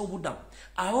mugwira ajja okusaba obuddamu.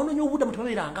 Aboonoonyi obuddamu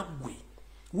tebabeeranga ggwe.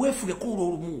 Weefuleko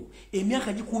olw'olumu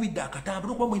emyaka gikubidde akatambo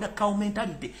olw'okuba mulina cow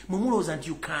mentality mwe mulowooza nti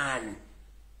you can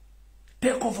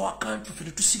take over our country ffe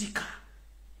tetusirika.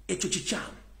 Ekyo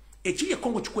kikyamu. Ekiri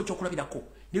Ekongo kikuwa ekyokulabirako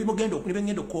ne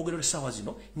bengenda okwogerera essaawa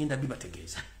zino ngenda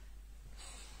bibategeeza.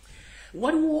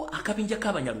 Waliwo akabinja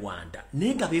k'Abanyarwanda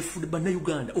naye nga beefudde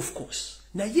Bannayuganda of course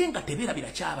naye nga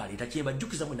tebeerabira kyabaleeta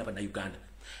kyebajjukiza mwena Bannayuganda.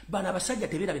 Bano abasajja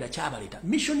tebeerabira kyabaleeta.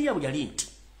 Missioni yabwe yali nti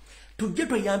tujje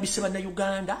tweyambise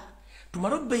Bannayuganda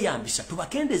tumale obbeyambisa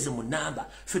tubakendeeze mu nnamba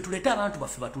ffe tuleete abantu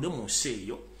baffe batule mu nsi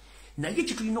eyo. Naye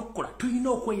kye tulina okukola tulina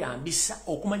okweyambisa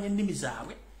okumanya ennimi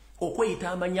zaabwe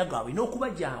okweyita amanya gaabwe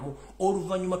n'okubajaamu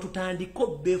oluvannyuma tutandika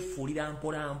beefuulira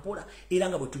mpola mpola era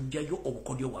nga bwe tujjayo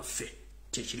obukodyo bwaffe.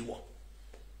 Kyekiriwo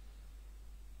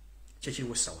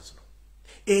essaawa zino.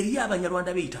 Eri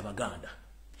Abanyarwanda beeyita Abaganda,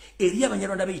 eri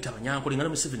Abanyarwanda beeyita Abanyankole nga ne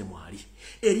Museveni mwali,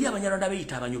 eri Abanyarwanda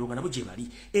beeyita Abanyolonga nabo gye bali,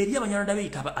 eri Abanyarwanda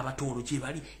beeyita Abatooro gye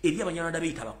bali, eri Abanyarwanda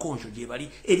beeyita Abakonjo gye bali,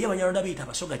 eri Abanyarwanda beeyita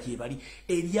Abasoga gye bali,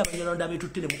 eri Abanyarwanda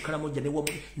beetutte ne mu Karamoja ne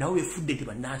wamu nabo beefudde nti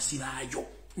bannansi baayo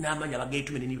n'amanya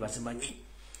bageetumire ne bazimanyi.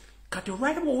 Kati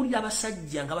olwali bw'owulira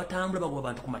abasajja nga batambula bagoba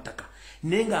abantu ku mataka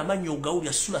naye nga amanya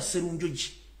ogawulira Sula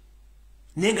Sserunjogi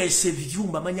naye nga yessa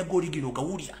ebivyumba amanya g'oligiro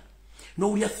ogawulira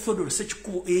n'owulira Theodore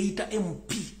Ssekikubo eyita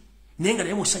MP naye nga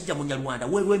naye musajja Munyarwanda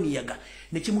weerwa emiyaga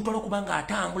ne kimutwala okuba nga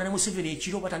atambula ne Museveni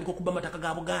ekiro batandika okubba amataka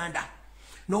ga Buganda.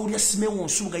 N'owulira Simewo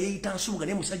Nsubuga yeeyita Nsubuga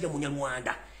naye musajja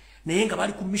Munyarwanda naye nga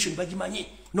bali ku mission bagimanyi.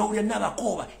 N'owulira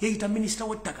Nabakooba yeeyita minisita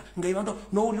w'ettaka nga ebantu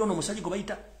n'owulira ono omusajja gwe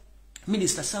bayita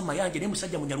Minisita Samayanja naye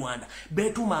musajja Munyarwanda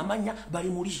beetuuma amanya bali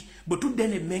muli. Bwe tudde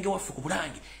n'emmenge waffe ku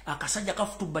Bulange akasajja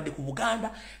kafutubadde ku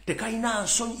Buganda tekayina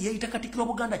nsonyi yeeyita Katikkiro wa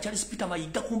Buganda Charles Peter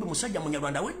Mayiga kumbe musajja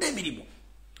Munyarwanda awedde emirimu.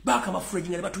 Bakamafuregi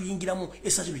nga ne batuyingiramu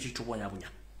essa zino kyekitubonyabonya.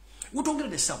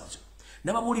 Wetwongeredde essaawa zino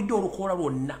nababuulidde olukoola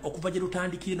lwonna okuva gye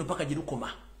lutandikire no paka gye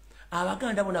lukoma.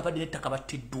 Abaganda bonna abadde n'ettaka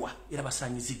battiddwa era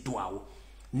basaanyiziddwawo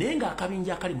naye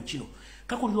ng'akabinja akali mu kino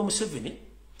kakulirwa Museveni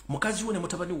mukazi we ne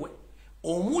mutabani we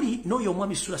omuli n'oyo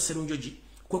omwami Sula Sserunjogi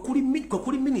kwe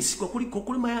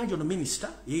kuli Mayanja ono minisita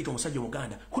yeeyita omusajja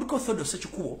Omuganda kuliko Theodore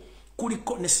Ssekikubo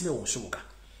kuliko ne Simewo Nsubuga.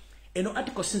 Eno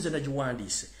article sinze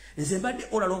nagiwandiise nze mbadde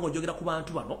olalongo njogera ku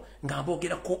bantu bano nga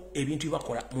mboogerako ebintu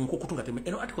byebakola mu nkukutunga teme.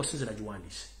 Eno article sinze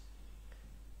nagiwandiise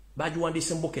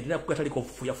bagiwandiise mbokerera ku kataliko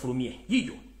yafulumye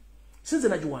yiyo sinze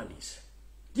nagiwandiise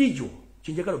yiyo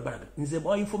kinjagala obbalaga nze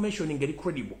mbawa information ngeri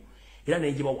credible era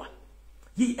nenjibawa.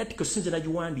 Yi article sinze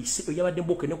nagiwandiise eyabadde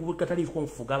mboke ne ku kataliko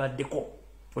nfuga abaddeko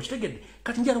okitegedde.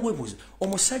 Kati njala weebuuza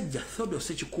omusajja Theodore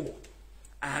Ssekikubo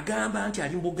agamba nti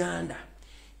ali mu Buganda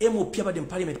MOP abadde mu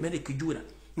parliament Mary Kijura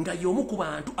nga y'omu ku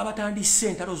bantu abatandise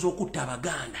entalo z'okutta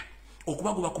Abaganda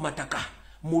okubagoba ku mataka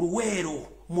mu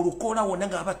Luweero mu Lukoola wonna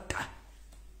nga batta.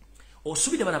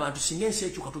 Osubire bana bantu singa ensi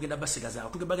ekyuka tugenda basigazaawo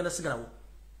tugenda sigalawo.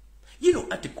 Yino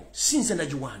article sinze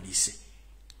nagiwandiise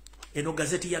eno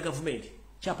gazeti ya government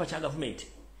kyapa kya government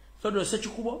Theodore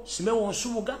Ssekikubo Simewo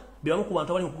Nsubuga bebamu ku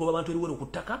bantu abali mu kugoba abantu eriwero ku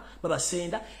ttaka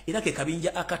babasenda era ke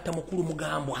kabinja akatta mukulu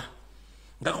Mugambwa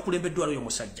nga kakulembeddwa oyo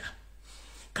musajja.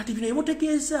 Kati bino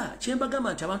emutegeeza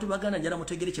kyembagamba nti abantu baganda njala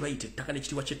mutegere kye bayita ettaka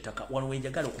n'ekitiibwa ky'ettaka wano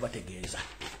wenjagala okubategeeza.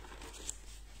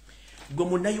 Gwe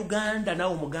Munnayuganda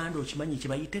naawe Omuganda okimanyi kye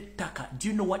bayita ettaka. Do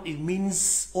you know what it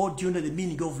means or do you know the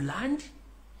meaning of land?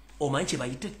 Omanyi kye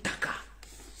bayita ettaka.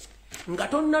 nga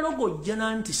tonnalogojja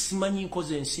nanti simanyi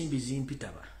nkoze ensimbi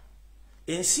zimpitaba.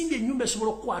 Ensimbi ennyumba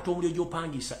esobola okukwata omuliro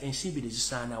gy'opangisa, ensimbi ne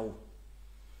zisaanawo.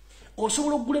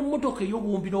 Osobola okugula emmotoka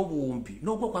ey'obuwumbi n'obuwumbi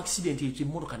n'ogwa ku accident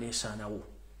ekimmotoka n'esaanawo.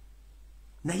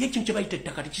 Naye ekintu kye bayita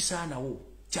ettaka tekisaanawo,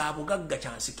 kya bugagga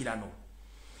kya nsikirano.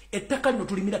 Ettaka lino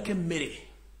tulimirako emmere,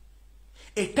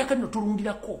 ettaka lino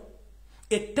tulundirako,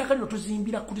 ettaka lino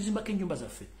tuzimbako ennyumba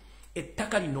zaffe,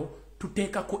 ettaka lino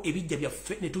tuteekako ebijja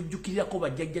byaffe ne tujjukirirako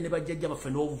bajjajja ne bajjajja baffe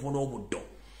n'obuvu n'obuddo.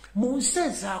 Mu nsi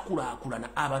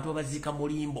ezaakulaakulana abantu babaziika mu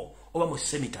limbo oba mu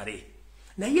semitale.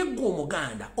 Naye gwe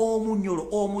Omuganda, Omunyolo,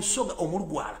 Omusoga,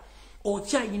 Omulugwala,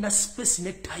 okyayina space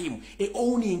ne time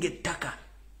owning ettaka.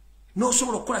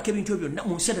 N'osobola okukolako ebintu ebyo byonna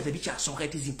mu nsi enda tebikyasoboka.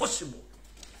 It is impossible.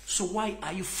 So why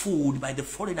are you fooled by the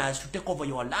foreigners to take over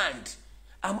your land?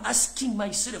 I'm asking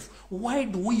myself, why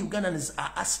do we Ugandans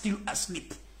are still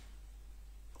asleep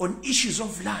on issues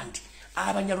of land?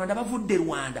 Abanyarwanda bavudde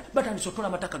Rwanda batandise otola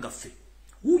amataka gaffe.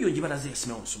 Wuyo nje balaze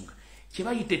esime onsonga. Kye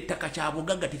bayita ettaka kya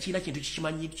bugagga tekirina kintu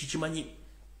kikimanyi.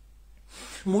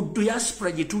 Mu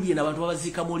diaspora gye tuli n'abantu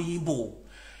babaziika mu limbo.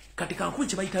 Kati kankulu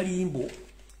kye bayita limbo,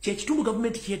 kye kitundu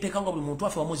gavumenti kyeteeka nga buli muntu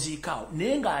afe bamuziikaawo,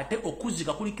 naye ng'ate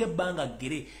okuzika kuliko ebbanga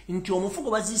ggere nti omufugo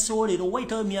baziisewo leero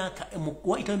wayitawo emyaka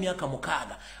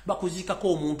 6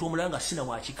 bakuziikako omuntu omulala nga sina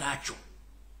wa kikaakyo.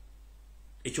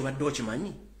 Ekyo badde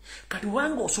okimanyi? Kati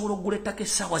wanga osobola okugula ettaka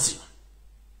essaawa zino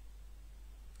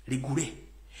ligule.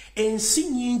 Ensi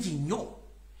nnyingi nnyo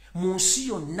mu nsi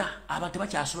yonna abantu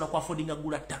bakyasobola kwafodinga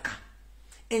kugula ttaka.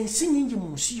 Ensi nnyingi mu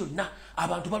nsi yonna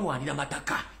abantu balwanira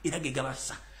mataka era ge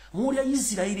gabassa. Muwulira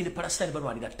Isiraeli ne Palestine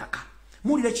balwanira ttaka.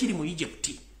 Muwulira kiri mu Egypt.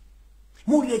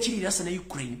 Muwulira kiri Russia ne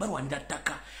Ukraine balwanira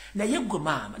ttaka. Naye gwe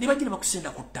maama ne bagenda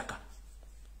bakusenda ku ttaka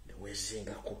ne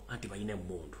weesengako anti balina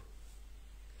emmundu.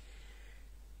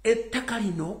 Ettaka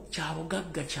lino kya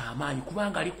bugagga ky'amaanyi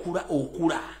kubanga likula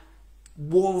okula.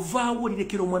 Bw'ovaawo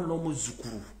lirekera omwana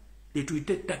n'omuzzukulu lituyite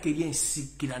ettaka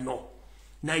ery'ensikirano.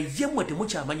 Naye mmwe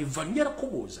temukyamanyi vanyala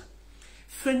kubuuza.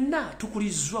 Ffenna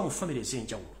tukulizzwa mu famire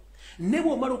ez'enjawulo. Ne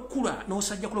bw'omala okukula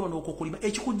n'osajja kulaba n'okwokulima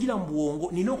ekikugira mu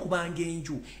bwongo nina okubanga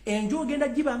enju. Enju ogenda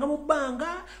gibanga mu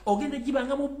bbanga, ogenda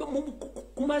gibanga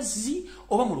ku mazzi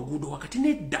oba mu luguudo wakati.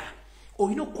 Nedda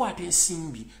olina okukwata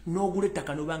ensimbi n'ogula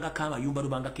ettaka n'obangako amayumba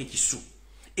n'obangako ekisu.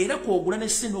 Era kwogula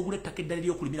n'essente n'ogula ettaka eddala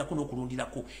ery'okulimirako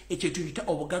n'okulundirako. Ekyo tuyita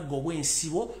obugagga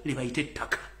obw'ensibo lye bayita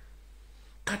ettaka.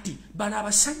 Kati bano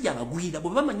abasajja abagwira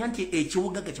bwe bamanya nti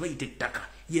ekiwugagga kye bayita ettaka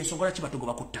y'ensonga lwaki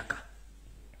batogoba ku ttaka.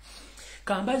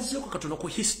 Kambazzeeko katono ku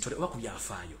history oba ku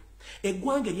byafaayo.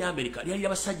 Eggwanga ery'Amerika lyali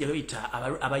abasajja bayita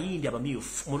abayindi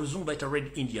abamyufu, mu luzungu bayita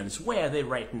red Indians. Where are they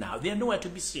right now? They are nowhere to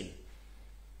be seen.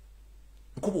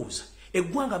 Nkubuuza,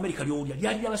 eggwanga Amerika ly'olya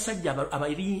lyali abasajja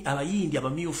abayindi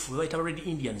abamyufu bayita red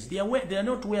Indians. They are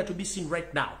not where to be seen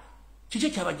right now. Kiki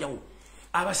ekyabajjawo?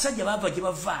 Abasajja baava gye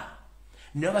bava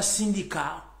ne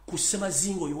babasindika ku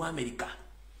ssemazingo y'owa Amerika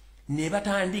ne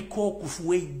batandika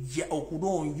okuwejja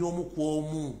okulonja omu ku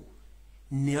omu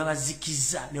ne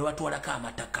babazikiza ne batwalako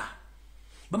amataka.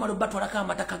 Bamala batwalako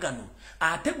amataka gano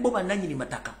ate bo bannannyini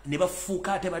mataka ne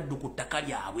bafuuka ate baddu ku ttaka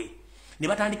lyabwe ne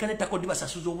batandika n'ettaka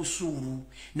libasasuza obusuulu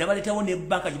ne baleetawo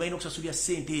n'ebbanka gye balina okusasulira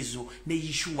ssente ezo ne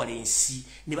insurance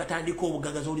ne batandika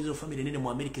obugagazi olizo famire nene mu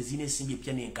Amerika ezirina ensimbi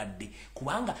empya n'enkadde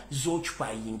kubanga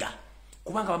z'okyupayinga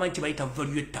kubanga bamanyi kye bayita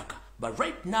value ettaka. But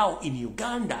right now in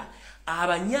Uganda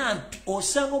abanyampi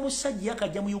osanga omusajja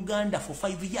yakajja mu Uganda for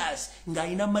 5 years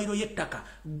ng'alina mayiro y'ettaka.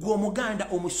 Gwe Omuganda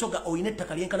Omusoga olina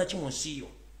ettaka lyenkana ki mu nsi yo?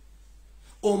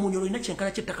 Omunyolo olina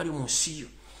kyenkana ky'ettaka lyo mu nsi yo?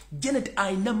 Janet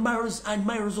alina miles and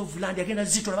miles of land agenda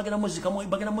zitola bagenda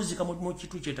muzika mu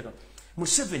kitu ky'ettaka.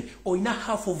 Museveni olina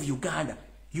half of Uganda.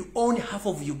 You own half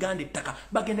of Uganda ettaka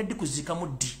bagenda ddi kuzikamu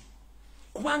ddi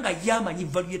kubanga yamanyi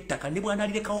value y'ettaka ne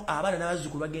bwanalirekawo abaana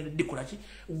n'abazzukulu bagenda ddi kola ki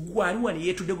gwali wali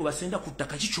yeetudde gwe basenda ku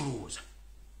ttaka kikyolowooza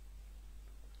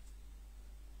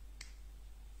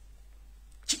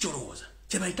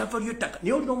kye bayita value y'ettaka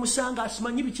naye olina omusanga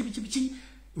asimanyi biki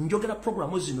njogera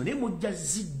programu zino naye mujja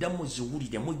ziddamu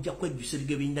ziwulire mujja kwejjusa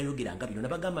ebigero bye nnayogeranga bino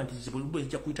nabagamba nti bwe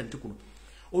zijja kuyita nti kuno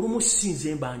olumu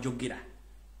sinze mba njogera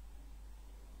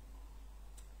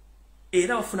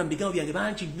era bafuna mu bigambo byange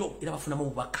bangi nnyo era bafunamu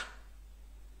obubaka.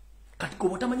 Kati ko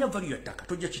botamanya value y'ettaka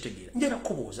tojja kitegeera. Njera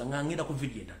kubooza nga ngenda ku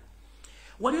video endala.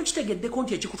 Wali okitegeddeko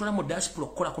nti ekikutwala mu diaspora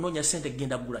okukola kunoonya ssente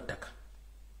kugenda kugula ttaka.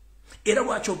 Era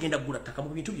lwaki ogenda kugula ttaka mu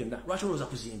bintu byonna lwaki olowooza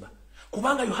kuzimba?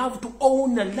 Kubanga you have to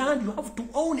own a land, you have to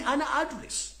own an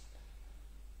address.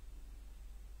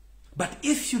 But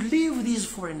if you leave these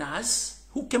foreigners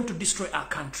who came to destroy our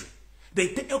country, they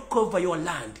take over your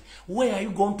land, where are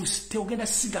you going to stay? Ogenda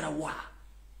sigala wa?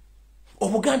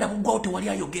 Omuganda bugwawo tewali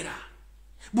ayogera.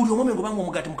 buli omome ngo bango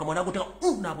mugati mukamwa nagoteka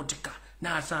nabutika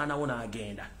nasaana wona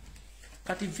agenda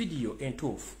kati video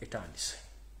entuufu etandise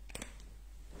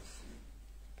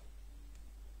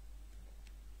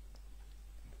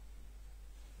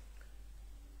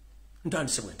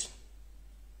ntandise bwenti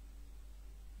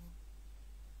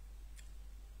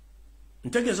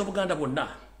ntegeeza Buganda bwonna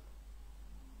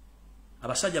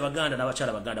abasajja Baganda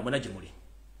n'abakyala Baganda mwena gye muli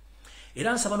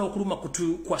era nsaba n'okuluma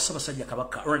kutu kwa Ssaabasajja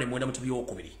Kabaka olwali mwenda mu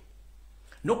byokubiri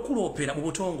n'okuloopera mu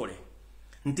butongole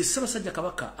nti Ssaabasajja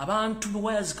Kabaka abantu bwe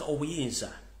wayazika obuyinza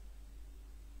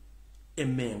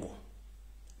Emmengo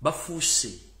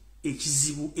bafuuse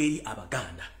ekizibu eri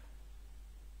Abaganda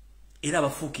era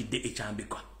bafuukidde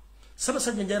ekyambika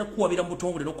Ssaabasajja njagala kuwabira mu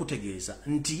butongole n'okutegeeza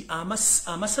nti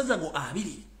amasaza go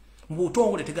abiri mu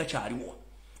butongole tegakyaliwo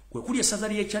kwe kuli essaza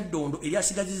ly'Ekyaddondo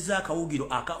eryasigazizza akawugiro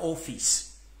aka office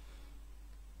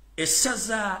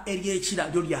essaza ery'Ekira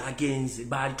lyo lyagenze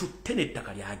baali tutte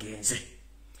n'ettaka lyagenze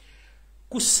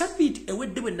ku Ssabbiiti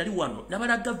ewedde bwe nali wano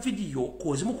nabalaga video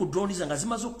kozimu ku drones nga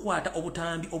zimaze okukwata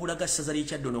obutambi obulaga essaza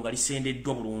ly'Ekyaddondo nga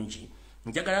lisendeddwa bulungi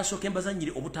njagala nsooke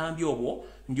mbazannyire obutambi obwo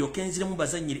ndyoke nziremu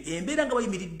mbazannyire embeera nga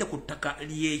bayimiridde ku ttaka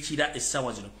ly'Ekira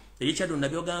essaawa zino ery'Ekyaddondo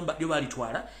nabyogamba lyo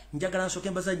baalitwala njagala nsooke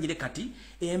mbazannyire kati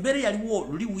embeera yaliwo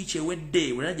luli wiiki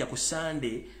ewedde bwe najja ku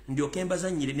Sande ndyoke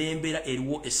mbazannyire n'embeera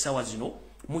eriwo essaawa zino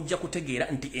mujja kutegeera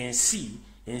nti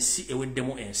ensi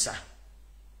eweddemu ensa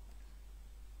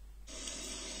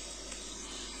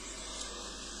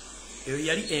eyo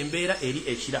yali embeera eri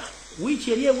Ekira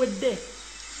wiiki eri ewedde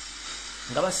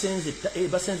nga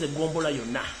basenze gombola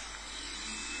yonna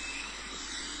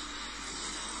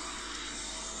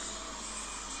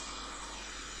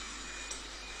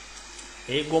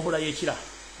gombola y'Ekira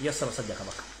ya Ssaabasajja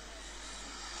Kabaka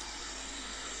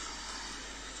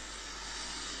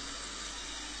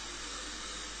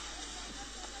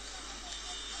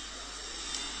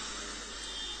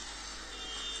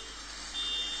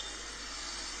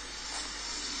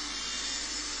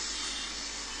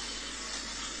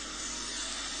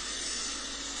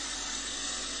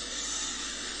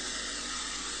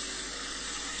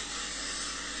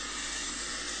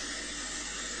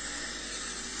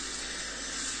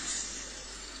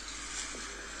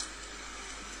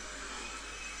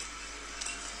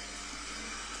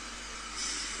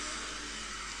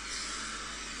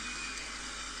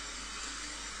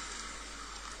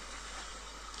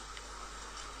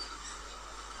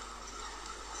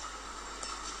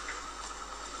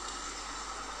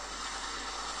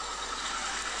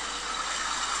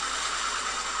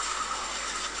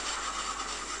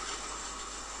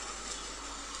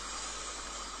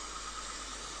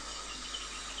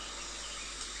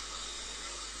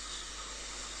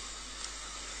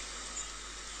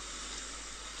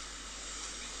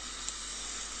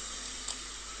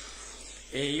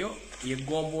eyo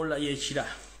yegombola y'Ekira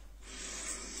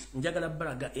njagala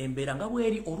balaga embeera nga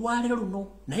bweri olwaleero luno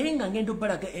naye nga ngendo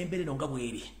balaga embeera eno nga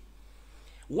bweri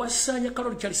Wasanya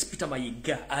Karoli Charles Peter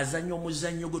Mayiga azannya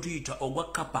omuzannyo gwe tuyita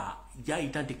ogwa kapa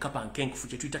gyayita nti kapa nkenkufu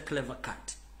kye tuyita clever cut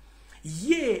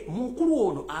ye mukulu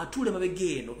ono atuule mabega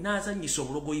eno n'azannyisa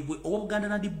obulogoyi bwe obwa Buganda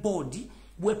Land Board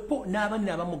bwepo n'abanni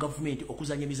abamu gavumenti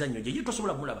okuzannya emizannyo gye ye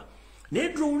tosobola mulaba ne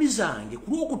drone zange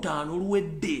ku Lwokutaano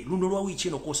oluwedde luno lwa wiiki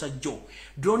eno koosa jjo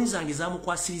drone zange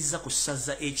zaamukwasiriza ku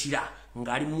ssaza Ekira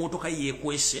ng'ali mu mmotoka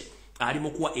yeekwese ali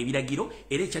mu kuwa ebiragiro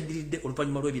era ekyaddiridde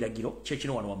oluvannyuma lw'ebiragiro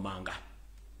kyekino wano wammanga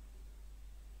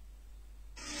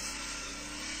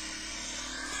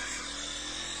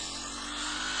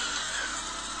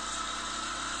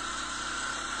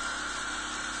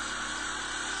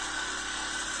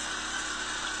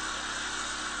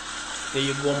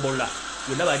eyo gombola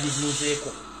yonna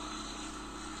bagizinzeeko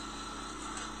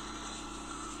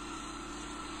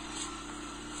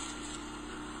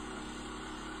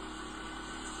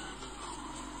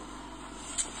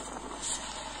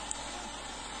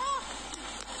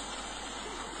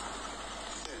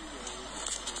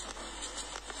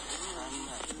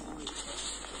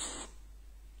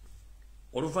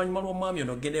oluvannyuma lw'omwami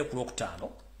ono ogendayo ku Lwokutaano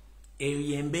eyo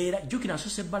yembeera jjukira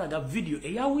nsose balaga video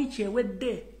eya wiiki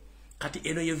ewedde kati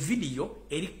eno ye video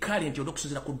eri current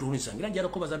olw'okusinziira ku drone zange era njala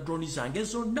okubaza drone zange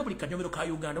zonna buli kanyomero ka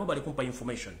Uganda bali kumpa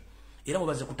information era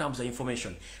mubaze kutambuza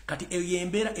information kati eyo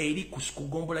yembeera eri ku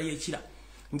gombola y'Ekira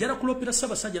njala kuloopera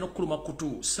Ssaabasajja n'okuluma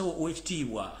kutu Ssebo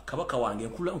ow'ekitiibwa Kabaka wange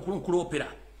nkuloopera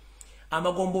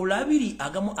amagombola abiri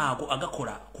agamu ago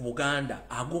agakola ku Buganda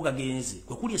ago gagenze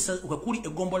kwe kuli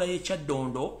egombola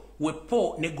y'Ekyaddondo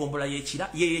wepo n'egombola y'Ekira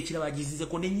y'Ekira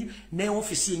bagizizeko ne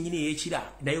office yennyini y'Ekira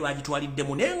nayo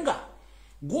bagitwaliddemu nenga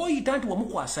gwoyita nti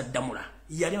wamukwasa ddamula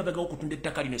yali mabega okutunda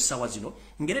ettaka lino essaawa zino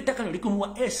ngera ettaka lino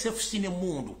likumuwa SFC ne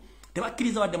Mundu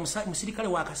Tebakkiriza wadde musirikale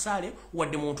wa kasaale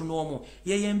wadde muntu n'omu.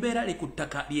 Yeyo embeera eri ku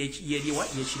ttaka lyeriwa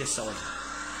lyekira essawa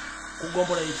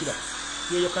kugombola yekira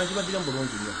yeyo kanjibaddira mu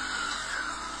bulungi nnyo.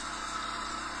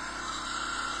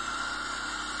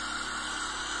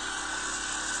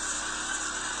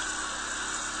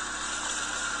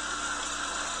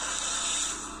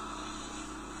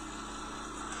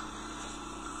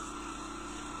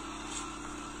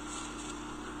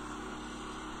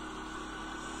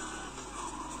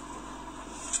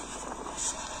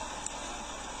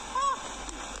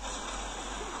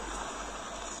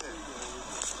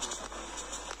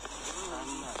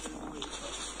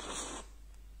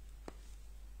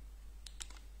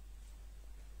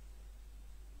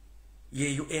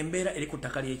 Yeyo embeera eri ku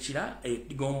ttaka lyekira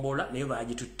gombola naye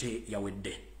bagitutte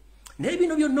yawedde. Naye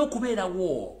bino byonna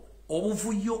okubeerawo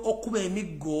obuvuyo okuba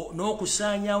emiggo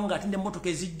n'okusaanyawo ng'ate n'emmotoka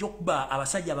ezijja okuba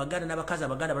abasajja Abaganda n'abakazi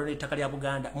Abaganda balonda ettaka lya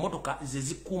Buganda, mmotoka ze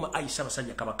zikuuma ayisa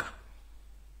abasajja Kabaka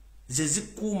ze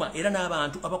zikuuma era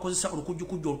n'abantu abakozesa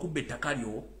olukujjukujju olukubba ettaka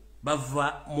lyo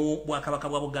bava mu Bwakabaka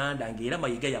bwa Buganda ng'era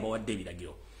Mayiga yabawadde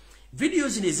ebiragiro. Video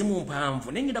zino ezimu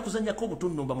mpanvu nengenda kuzannyako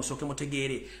obutunnumba musooke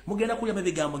mutegeere mugenda kulya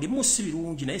ebigambo nge musi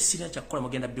birungi naye sirina kyakukola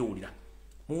mugenda biwulira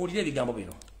muwulire ebigambo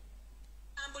bino.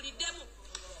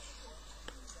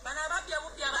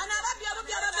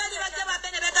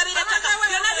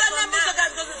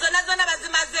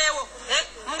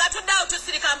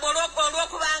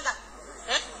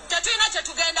 Tetulina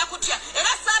kyetugenda kutya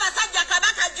era Ssaabasajja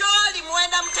Kabaka gy'oli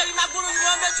muwenda Mutebi Magulu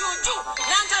Nnyombe Cuucu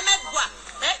Nantameggwa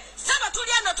saba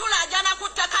tuli eno tulajana ku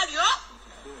ttaka lyo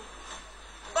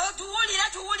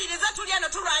tuwulirize tuli eno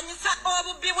tulwanyisa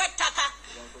obubbi bw'ettaka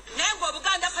naye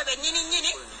ng'Obuganda ffe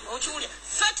bennyini okiwulira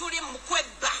ffe tuli mu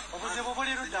kwebba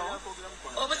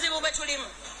obuzibu bwe tulimu.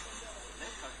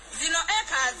 Zino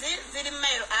ekazi ziri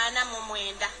mayiro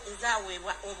 49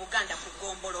 ezaaweebwa Obuganda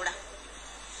kugombolola.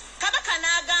 Kabaka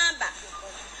n'agamba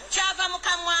kyava mu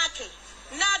kamwa ke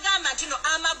n'agamba nti no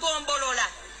amagombolola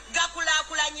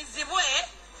gakulaakulanyizibwe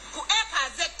ku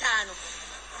ekazi 5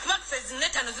 ffe zino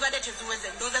 5 zibadde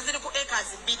teziweze ndowooza ziri ku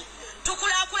ekazi 2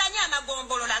 tukulaakulanye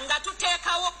amagombolola nga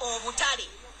tuteekawo obutale.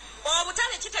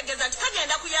 Obutale kitegeeza nti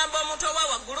kagenda kuyamba omuntu owa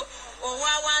waggulu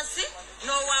owa wansi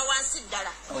n'owa wansi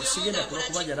ddala. Osigenda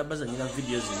kuba jarabazanyira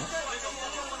video zino.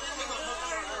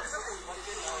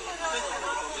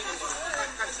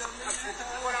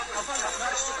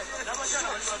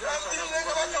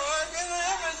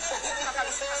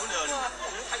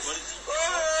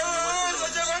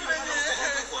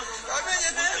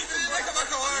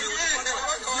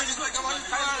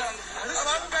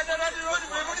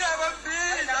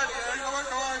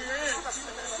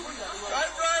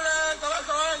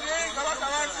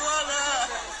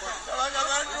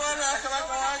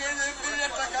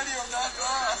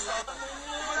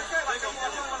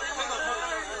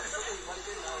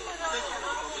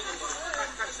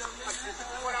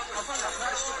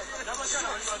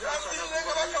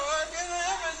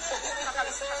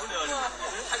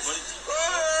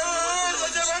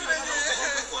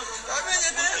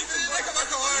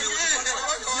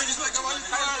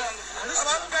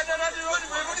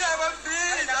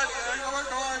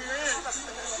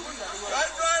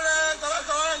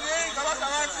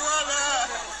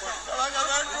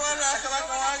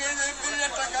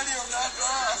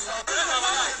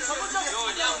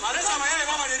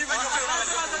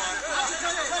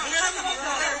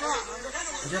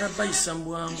 Jarabba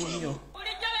isambwangu nnyo.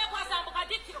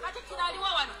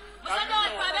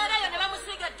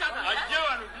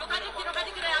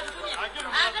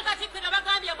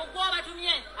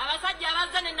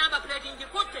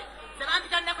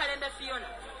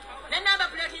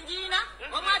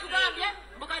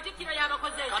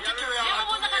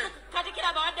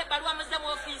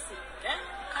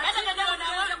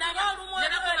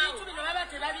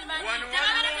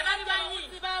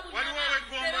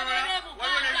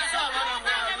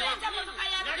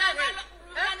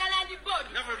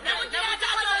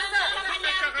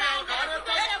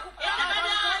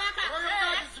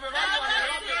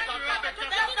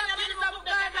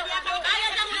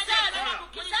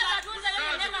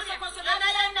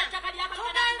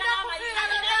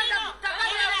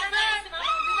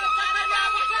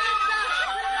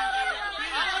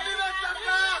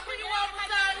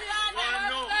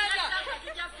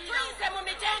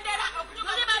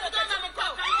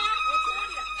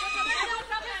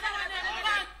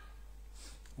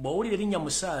 Bw'owulira erinnya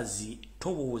Musaazi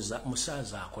tobuuza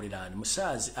Musaazi akolerani.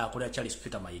 Musaazi akolera Charles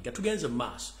Peter Mayiga. Tugenze mu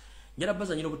maaso.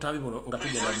 Jarabazanyira obutambi buno nga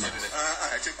tugenda mu maaso.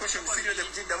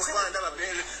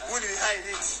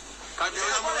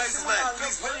 this man,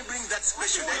 please, when you bring that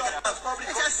special data,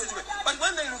 but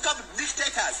when they look up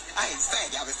dictators, I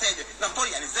said,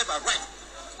 Napoleon is never right.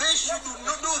 They should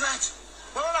not do that.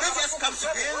 They just come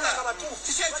together. To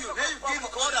check you, then you give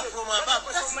order from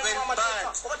above. That's very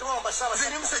bad.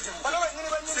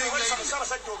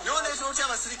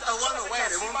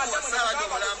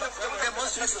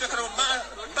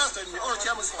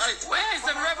 Where is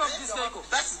the rev of this vehicle?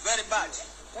 That's very bad.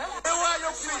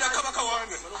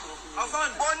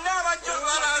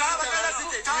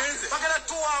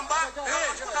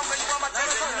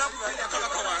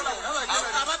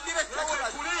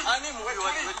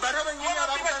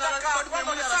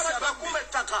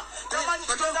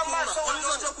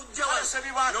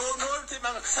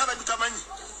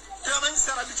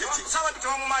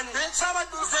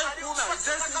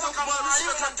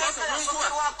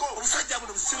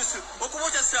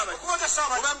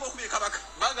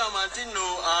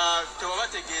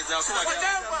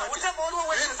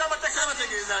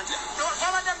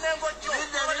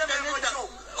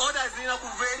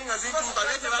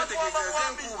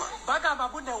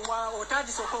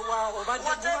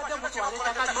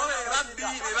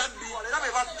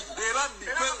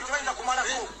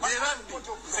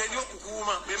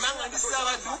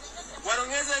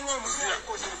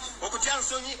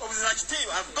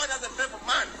 I've got as a brave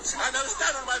man, and I'll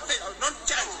stand on my feet. I'll not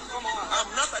change. I'm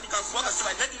not that you can walk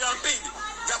aside. Let it unpaid.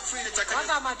 Jack free the check. I'm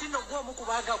ready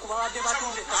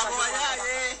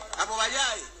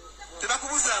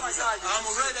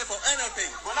for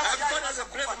anything. I've got as a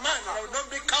brave man. I will not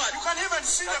be coward. You can even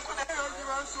see the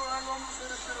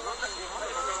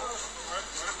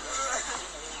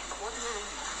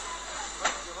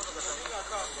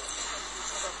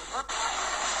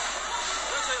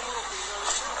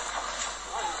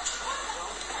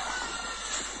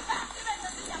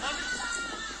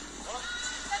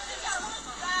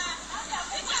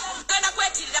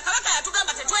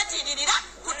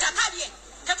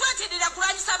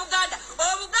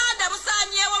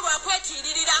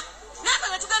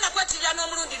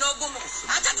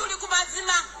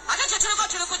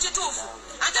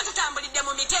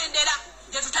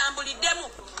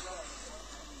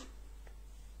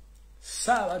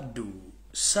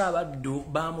Sabaddu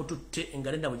bamututte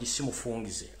engalenda mu gisimu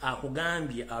fungize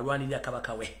akugambye alwanirira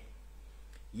kabaka we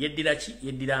yeddira ki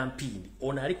yeddira mpindi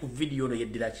ono ali ku video no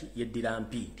yeddira ki yeddira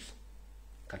mpindi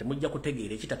kati mujja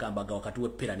kutegeera ekitakambanga wakati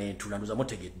w'eppera n'entunanuza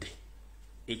mutegedde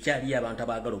ekyali abantu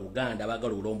abaagala Uganda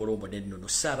abaagala olombolombo n'ennono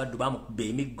Sabaddu bamukuba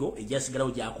emiggo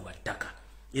egyasigalawo gyakuba ttaka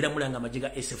era mulanga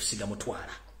amajiga SFC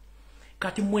gamutwala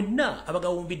kati mwenna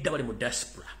abagawumbidde bali mu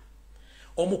diaspora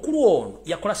omukulu ono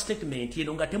yakola statement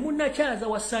yeno nga temunnakyaza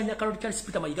wasanya Kaloli Charles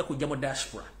Peter Mayiga kujja mu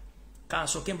diaspora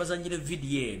kansooke mbazanyire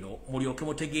video eno mulyoke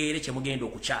mutegeere kye mugenda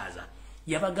okukyaza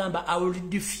yabagamba I will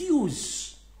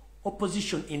diffuse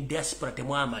opposition in diaspora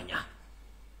temwamanya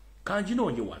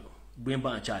kanjinoonye wano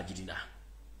bwemba nkyagirina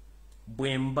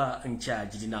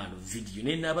ano video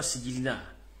naye naaba sigirina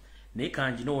naye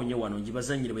kanjinoonye wano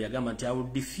njibazanyire bwe yagamba nti I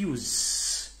will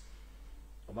diffuse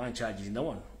oba nkyagirina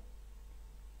wano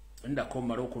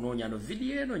ndakomala okunoonya no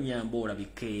video eno nyamba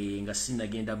olabike nga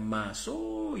sinagenda mu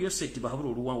maaso Yoseti bahabula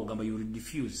oluwango gamba you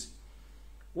diffuse.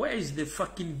 Where is the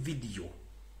fucking video?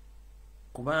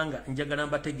 Kubanga njagala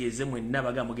mbategeeze mwenna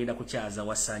bagamba mugenda kukyaza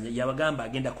wasanya yabagamba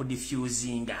agenda ku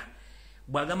diffusinga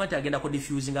bwagamba nti agenda ku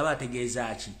diffusinga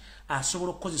bategeeza ki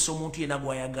asobola okukozesa omuntu yena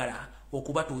gwayagala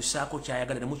okubatuusaako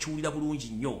kyayagala ne mukiwulira bulungi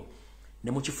nnyo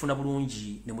ne mukifuna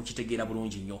bulungi ne mukitegeera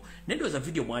bulungi nnyo nendoza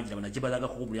video mwanjira bana jibalaga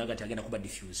kukubulyaga ati agenda kuba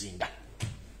diffusinga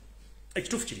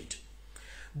ekituufu kiriti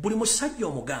buli musajja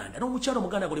omuganda n'omukyalo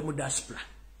omuganda guli mu diaspora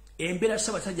embeera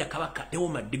Ssaabasajja Kabaka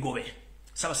ewoma ddigobe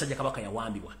Ssaabasajja Kabaka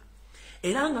yawambibwa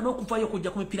era nga n'okuvaayo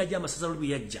okujja ku mipiira gy'amasaza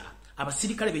Lubuyajja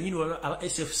abasirikale bennyini aba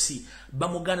SFC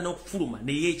bamuganda n'okufuluma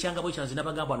ne yeekyanga bwekyanze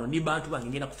n'abagamba bano ni bantu bange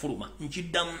ngenda kufuluma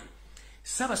nkiddamu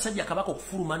Ssaabasajja Kabaka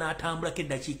okufuluma n'atambulako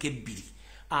eddakiika ebbiri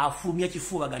afulumya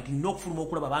kifuubaga nti n'okufuluma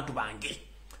okulaba abantu bange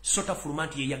so tafuluma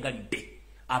nti yeeyagalidde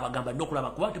abagamba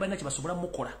n'okulaba kuba tebalina kye basobola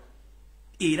mukola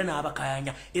era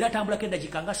n'abakayanya era atambulako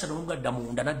eddakiika nga 5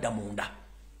 n'omugga nadda munda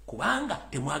kubanga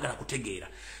temwagala kutegeera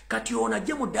kati ono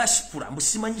ajja mu diaspora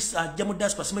musimanyisa ajja mu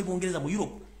diaspora simanyi Bungereza mu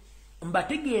Europe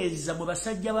mbategeeza mu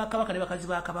basajja ba Kabaka ne bakazi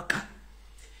ba Kabaka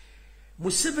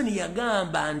Museveni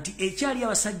yagamba nti ekyali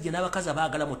abasajja n'abakazi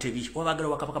abaagala Mutebi obaagala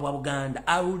wa Kabaka bwa Buganda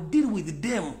I will deal with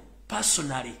them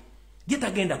personally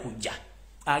getagenda kujja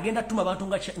agenda tuma abantu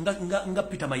nga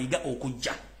Peter Mayiga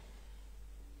okujja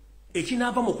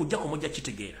ekinaava mu kujja komujja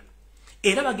kitegeera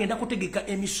era bagenda kutegeka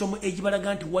emisomo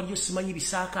ejibalaga nti waliyo simanyi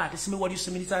bisaaka ate simanyi waliyo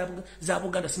seminiza za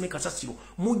Buganda simanyi kasasiro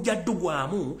mujja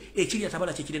ddugwamu ekiri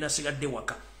atabala kye kirina sigadde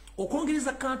waka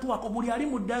okongereza kantu wako buli ali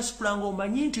mu diaspora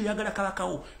ng'omanyi nti oyagala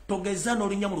kabakawo togeza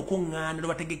n'olinya mu lukuŋŋaana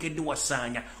lwebategekedde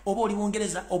wasaanya oba oli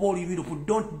Bungereza oba oli Europe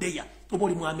don't dare oba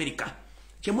oli mu America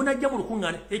kye munajja mu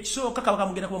lukuŋŋaana ekisooka kabaka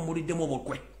mugenda kuba mumuliddemu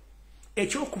obukwe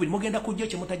ekyokubiri mugenda kujja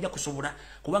kye mutajja kusobola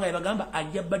kubanga yabagamba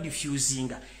ajja ba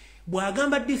diffusinga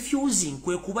bw'agamba diffusing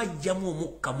kwe kubajjamu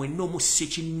omukka mwenna omusse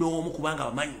kinnoomu kubanga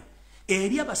bamanyi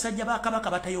eri abasajja ba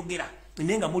kabaka batayogera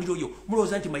nenga muliro yo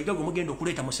mulooza nti Mayiga gwe mugenda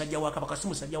okuleeta musajja wa kabaka si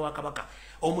musajja wa kabaka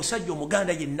omusajja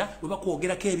omuganda yenna bwe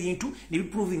bakwogerako ebintu ne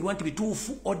biproving nti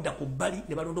bituufu odda ku bbali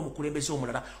ne balonda omukulembeze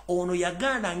omulala ono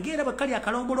yagaana ng'era bakali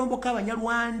akalombolombo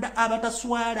k'Abanyarwanda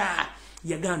abataswala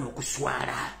yagaana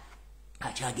okuswala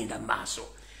akyagenda mu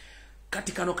maaso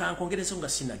kati kano kankongereza nga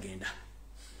sinagenda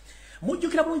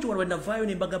mujjukira bulungi wano navaayo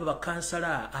ne mbagamba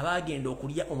bakansala abaagenda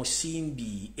okulya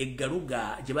omusimbi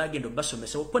eggaluga gye baagenda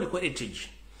obasomesa opone ku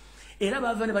heritage era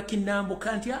baava ne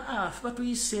bakinnambuka nti ffe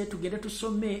batuyise tugende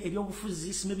tusome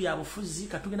ebyobufuzi sime byabufuzi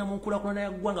katugenda mu nkulaakulana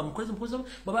ya ggwanga mukozi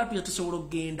bwe batuyise tusobola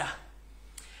okugenda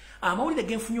amawulire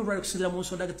genfunye olwali okusinzira mu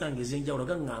nsonda zange ez'enjawulo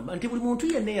gaŋŋamba nti buli muntu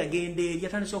yenna eyagenda eri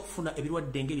yatandise okufuna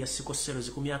ebirwadde ng'ebya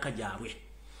sikoserozi ku myaka gyabwe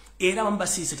era abamu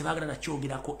basiise tebaagala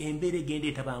nakyogerako embeera egenda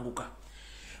etabanguka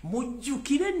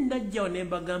mujjukire najjawo ne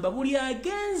mbagamba buli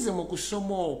agenze mu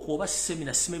kusoma okwo oba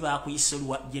semina sime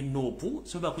baakuyiselwa gyenoopu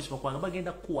sime baakuyisibwa kwanga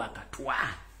bagenda kuwa akatwa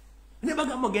ne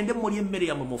bagamba mugende muli emmere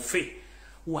yammwe mufe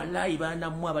walayi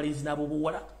baanammwe abalenzi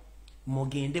n'ab'obuwala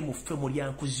mugende mufe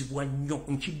mulyankuzibwa nnyo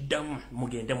nkiddamu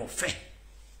mugende mufe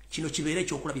kino kibeere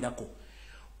ekyokulabirako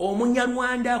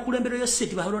omunyarwanda akulemberayo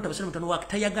seti bahalota basana mutano wake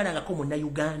tayagalangako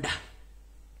munnayuganda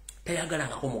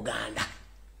tayagalangako muganda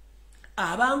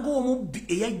abanga omubbi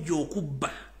eyajja okubba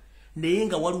naye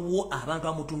nga waliwo abantu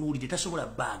amutunuulidde tasobola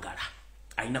baagala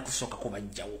alina kusooka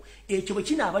kubajjawo ekyo bwe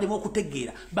kinaabalema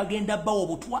okutegeera bagenda bbawo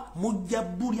obutwa mujja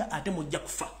bulya ate mujja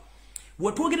kufa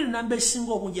wetwogerere namba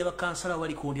esinga obungi abakansala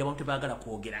bali kundi abamu tebaagala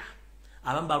kwogera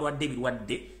abamu balwadde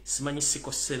ebirwadde simanyi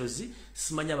sikoserozi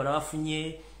simanyi abala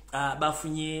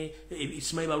bafunye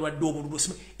simanyi balwadde obululu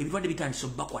ebirwadde bitandise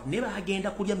obbakwa naye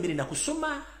bagenda kulya mmere nakusoma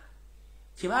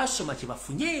kyebasoma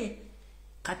kyebafunye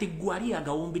kati gwali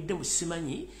agawumbidde mu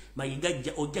simanyi Mayiga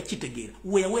ojja kitegeera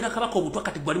weyawera kabaka obutwa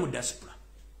kati gwali mu diaspora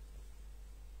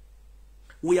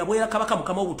weyawera kabaka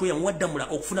mukama obutwa yamuwaddamula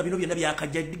okufuna bino byonna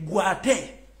byakajja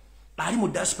gwate ali mu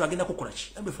diaspora agenda kukola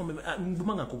ki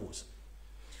mbumanga nkubuuza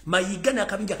Mayiga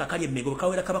n'akabinja kakali emmengo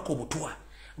kawera kabaka obutwa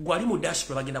gwali mu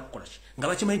diaspora bagenda kukola ki nga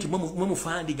bakimanyi nti mwe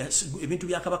mufandiga ebintu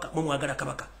bya kabaka mwe mwagala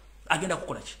kabaka agenda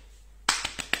kukola ki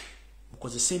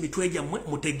mukozese emitwe gyammwe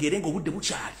mutegeere ng'obudde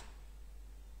bukyali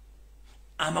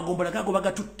amagombola gago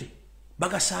bagatutte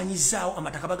bagasaanyizaawo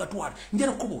amataka bagatwala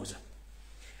njala okubuuza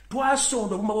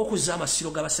twasonda obumba bw'okuzza amasiro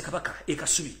g'abasekabaka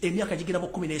ekasubi emyaka gigenda mu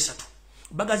 13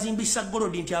 bagazimbisa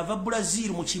golodi nti ava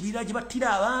Brazil mu kibira gye battira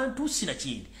abantu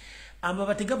sinakindi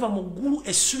amababa tegava mu ggulu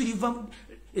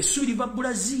essubi liva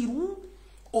Brazil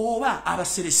oba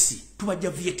abaseresi tubajja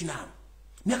Vietnam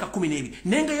myaka 12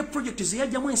 nenga ye project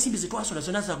zeyajjamu ensimbi zetwasonda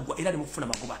zonna zaggwa era ne mufuna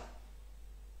magoba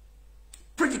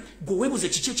project gwebuze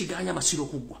kiki ekiganya amasiro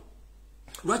okuggwa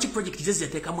lwaki project zezi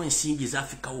yateekamu ensimbi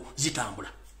ezafikawo zitambula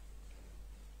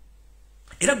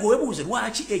era gwebuze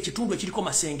lwaki ekitundu ekiriko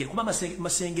masengere kuba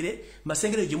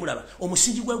masengere gye mulaba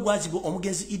omusingi gwe gwazibwa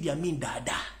omugenzi Idi Amin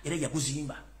Dada era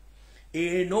yaguzimba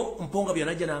eno mponga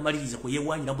byanajja n'amaliriza ku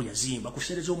yeewanyira mbu yazimba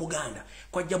kusereza omuganda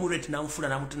kwajja mu rate n'amufuna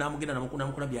n'amugenda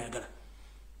n'amukuna byayagala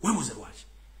webuze lwaki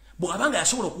bw'abanga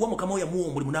yasobola okuwa mukama we yamuwa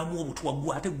omulimu n'amuwa obutwa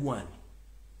gwe ate gwani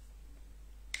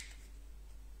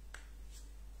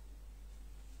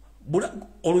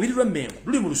olubiri lw'emmengo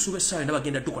luli mu lusuuba essaawa ena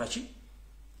bagenda dukola ki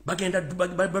bagenda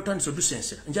batandise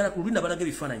odusensera njala lulina balaga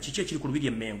ebifaananyi kiki ekiri ku lubiri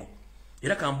emmengo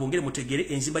era kambongere mutegere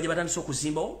enzimba gye batandise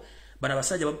okuzimbawo bano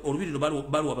abasajja olubiri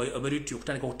baluwa abaliti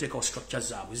okutandika okuteekawo structure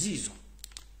zaabwe ziizo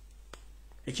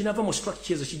ekinaava mu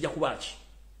structure ezo kijja kuba ki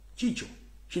kikyo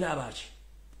kinaaba ki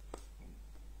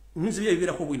nzi byo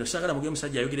ebibeerako bwino saagala mugire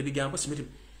musajja ayogera ebigambo simiti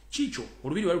kikyo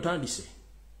olubiri walutandise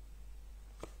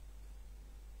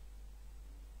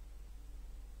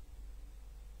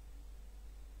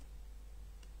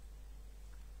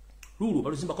lulu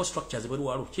baluzimbako structures bwe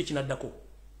lwalo ki ekinaddako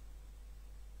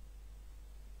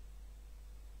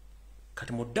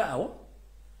kati muddaawo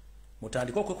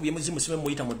mutandika okwekubya muzimu sime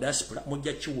muyita mu diaspora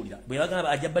mujja kiwulira bwe bagamba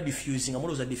ajja ba diffusing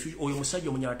amulooza diffuse oyo musajja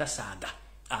omunyala tasaaga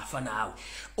afa naawe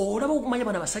olaba okumanya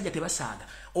bana basajja tebasaaga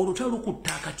olutalo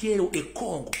lukutta akati ero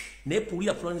ekongo naye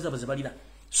puulira pulani zaabwe ze balina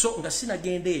so nga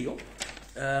sinagenda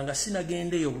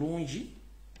eyo bulungi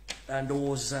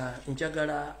ndowooza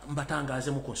njagala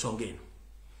mbatangaazemu ku nsonga eno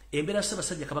embeera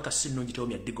Ssaabasajja Kabaka Ssinungi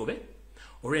Tewoomya Ddigobe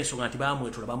olw'ensonga nti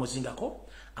baamwetula bamuzingako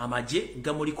amaje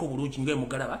gamuliko bulungi ngwe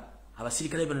mugalaba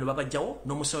abasirikale bano babajjawo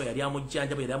n'omusawo yali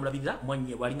amujjanja yali amulabirira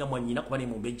mwanye walinga mwanyina kuba ne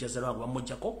mu mbejja zalwangu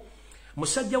bamujjako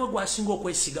musajja we gwasinga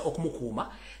okwesiga okumukuuma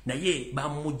naye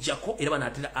bamujjako era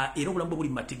banatera era obulambu buli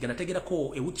matiga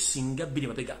nategerako ewukisinga bbiri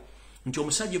mabega nti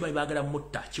omusajja we baagala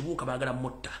mutta kibuuka baagala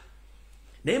mutta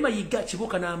naye mayiga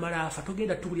kibuuka n'amalafa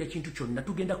tugenda tubulya kintu kyonna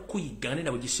tugenda kuyiga ne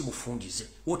nabo gisimufungize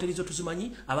wotelizo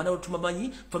tuzimanyi abaana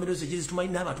tumamanyi family zejizi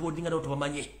tumanyi n'abantu bodinga nabo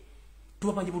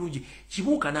tubamanyi bulungi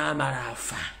kibuuka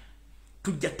n'amalafa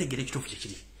tujja tegere kitufu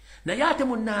kiri naye ate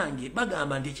munnange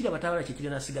bagamba nti ekiri abatabala kikiri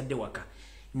nasigadde waka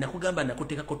nakugamba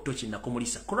nakuteekako toki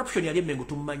nakumulisa corruption yali emmengo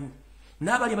tumanyi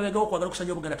n'abali mabega okwagala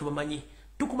okusanya obuganda tubamanyi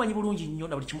tukumanyi bulungi nnyo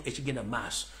na buli kimu ekigenda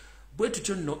maaso bwe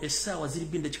tutyo nno essaawa ziri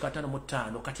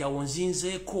 2:45 kati awo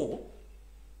nzinzeeko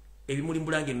ebimuli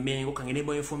mbulange emmengo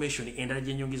kangenebo information endala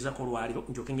gye nnyongezako olwaliro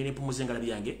njoke ngene mpumuze engalabi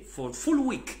yange for full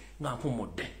week nga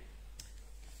mpumudde.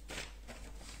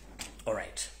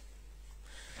 Alright.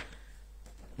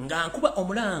 Nga nkuba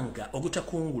omulanga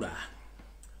ogutakungula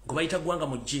gubayita gwanga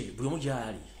mujje buli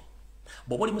mujali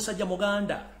bobo oli musajja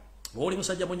muganda bobo oli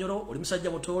musajja munyoro oli musajja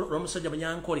mutoro oli musajja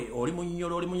munyankole oli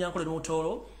munyoro oli munyankole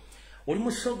n'otoro oli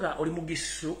musoga oli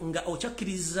mugisu nga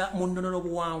ochakkiriza mu nnono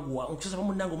n'obuwangwa okusaba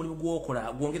munnanga omulimu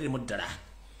gwokola gwongerere mu ddala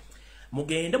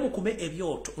mugende mukume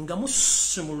ebyoto nga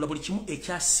musumulula buli kimu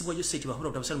ekyasibwa yose ekibahula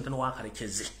obutabasala mutano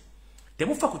wakarekeze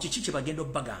temufa ku kiki kye bagenda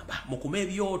obbagamba mukume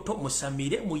ebyoto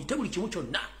musamire muyite buli kimu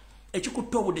kyonna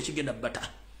ekikutta obudde kigenda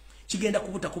bbata kigenda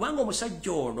kubuta kubanga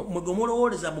omusajja ono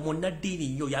mwegomulowoleza mu munnaddiini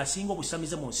nnyo yasinga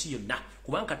obusamize mu nsi yonna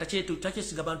kubanga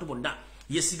takyesiga bantu bonna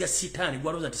yesiga sitaani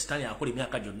gwalowooza nti sitaani akola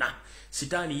emyaka gyonna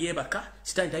sitaani yeebaka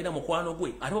sitaani talina mukwano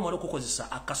gwe ate bamala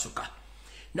okukozesa akasuka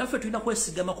naffe tulina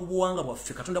kwesigama ku buwanga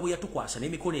bwaffe katonda bwe yatukwasa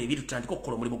n'emikono ebiri tutandika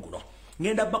okukola omulimu guno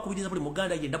ngenda bakubiriza buli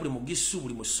muganda yenna buli mugisu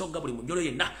buli musoga buli munyolo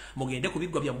yenna mugende ku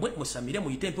biggwa byammwe musamire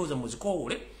muyite empewo zammwe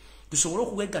muzikoowole tusobole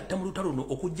okwegatta mu lutalo luno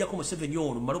okuggyako Museveni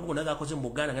ono mu malogo gonna gakoze mu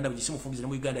Buganda ngenda bugisimufungize ne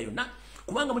mu Uganda yonna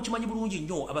kubanga mukimanyi bulungi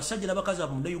nnyo abasajja n'abakazi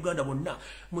abo mu Uganda bonna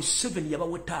Museveni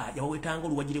yabawetanga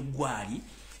oluwagire gwali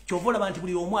kyova olaba nti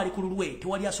buli omu ali ku lulwe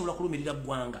tewali asobola kulumirira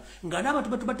ggwanga nga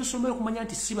n'abantu batusomera okumanya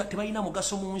nti tebalina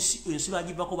mugaso mu nsi ensi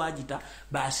bagivako bagita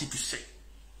basituse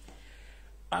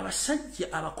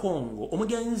abasajja abakongo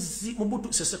omugenzi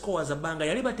Mobutu Sese Ko Wazabanga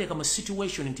yali bateeka mu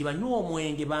situation nti banywa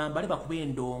omwenge bambale bakube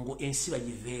endongo ensi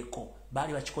bagiveeko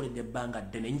baali bakikoledde ebbanga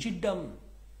ddene njiddamu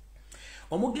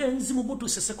omugenzi Mobutu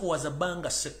Sese Ko Wazabanga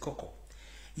Sekoko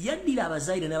yaddira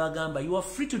abazaire n'abagamba you are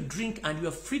free to drink and you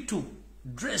are free to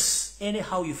dress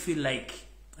anyhow you feel like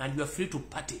and you are free to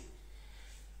party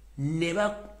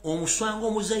neba omuswanga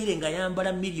omuzaire nga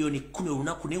yambala milioni 10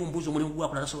 olunaku ne mbuzo omulimu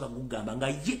gwako nasobola kugamba nga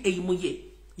ye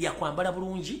eimuye yakwambala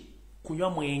bulungi kunywa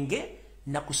mwenge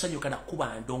na kusanyuka na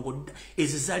kuba ndongo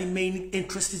ezizali main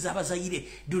interest z'abazaire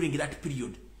during that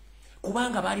period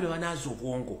kubanga bali babanazo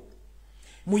obwongo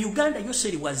mu Uganda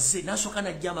yoseri wazze nasoka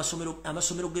najja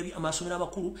amasomero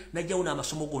abakulu najjawo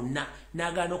n'amasomo gonna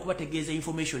nagana okubategeeza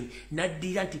information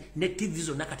naddira nti ne TV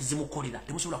zonna kati zimukolera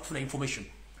temusobola kufuna information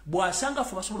bwasanga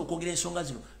fu basobola okwogera ensonga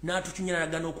zino n'atutunyana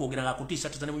nagana okwogera nga kutiisa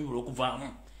tutane mu bibula okuvaamu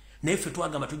naye ffe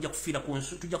twagamba tujja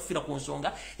kufiira ku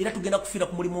nsonga era tugenda kufiira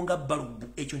ku mulimu nga balubu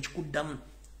ekyo nkikuddamu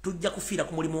tujja kufiira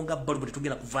ku mulimu nga balubu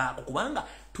tetugenda kuvaako kubanga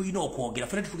tulina okwogera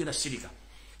ffena tetugenda sirika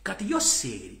kati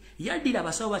yoseri yaddira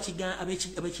abasawo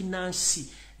abekinnansi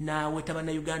n'aweta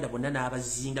bannayuganda bonna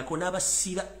n'abazingako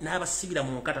n'abasibira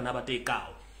mu nkata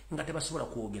n'abateekaawo nga tebasobola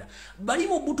kwogera bali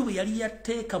mu Mobutu bwe yali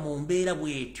yateeka mu mbeera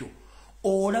bw'etyo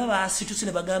olaba asituse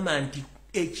ne bagamba nti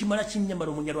ekimala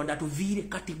kinnyambala omunyarwanda atuviire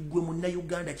kati gwe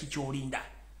munnayuganda kikyolinda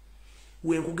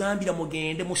wenkugambira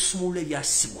mugende musumulule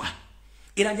ebyasibwa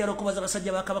era njala okubaza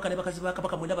abasajja ba Kabaka ne bakazi ba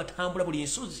Kabaka mwenda batambula buli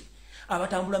nsozi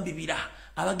abatambula mu bibira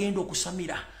abagenda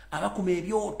okusamira abakuma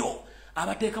ebyoto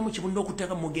abateeka mu kibundo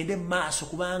okuteeka mugende maaso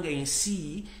kubanga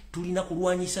ensi tulina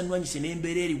kulwanyisa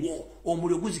n'embeera eriwo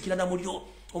omuliro guzikira na muliro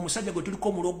omusajja gwe tuliko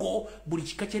omulogo buli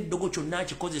kika ky'eddogo kyonna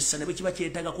kikozesa ne bwe kiba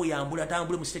kyetaaga kuyambula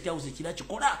tambule mu State House kira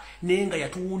kikola naye nga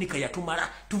yatuwuunika yatumala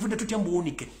tuvudde tutya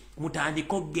mbuwunike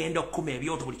mutandika okugenda okukuma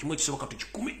ebyoto buli kimu ekisoboka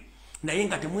tukikume naye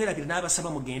nga temwerabira n'abasaba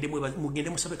mugende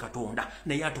musabe Katonda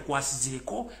naye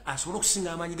atukwasizeeko asobole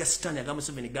okusinga amaanyi ga sitaani aga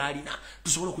Museveni gaalina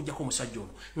tusobole okuggyako omusajja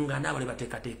ono nga n'abale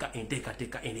bateekateeka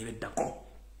enteekateeka eneebeddako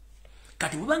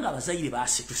kati bwebanga abazaire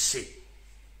baasituse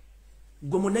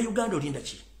gwe munnayuganda olinda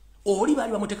ki oli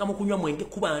baali bamuteeka mu kunywa mwenge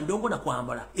kuba ndongo na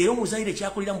kwambala era omuzaire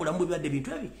kyakolera mu bulamu bwe bibadde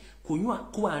bintu ebi kunywa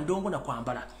kuba ndongo na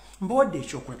kwambala mbodde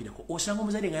ekyokulabirako osanga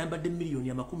omuzaire nga yambadde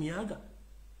miliyoni 100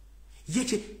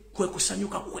 yekye kwe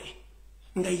kusanyuka kwe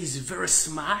nga is very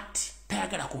smart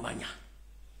tayagala kumanya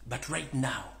but right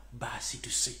now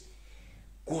basituse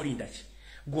gwolinda ki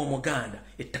gw'omuganda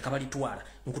ettaka balitwala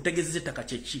nkutegezeza ettaka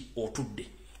kyeki otudde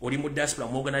oli mu diaspora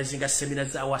mu organizing seminar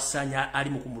za wasanya ali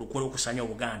mu kumulukwero okusanya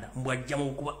obuganda mbwajja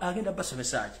mu kuba agenda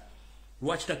basomesa ki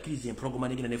lwaki takkiriza empologoma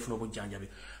negenda nefuna obujjanjabi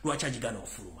lwaki agigana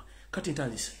ofuluma kati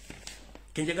ntandise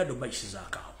kenjagadde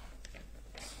obayisizaakaawo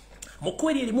mu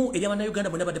kweri erimu eri abannayuganda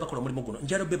bonna badde bakola omulimu guno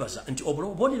njalo bebaza nti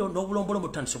obubonero n'obulombolo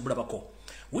butandise obulabako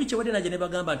wuli kyebadde najja ne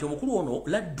bagamba nti omukulu ono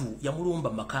laddu yamulumba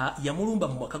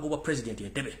mu maka g'obwa pulezidenti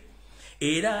entebe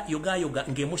era yogayoga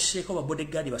ng'emusseeko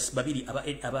babodegaadi babiri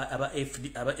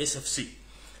aba SFC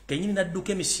kenyini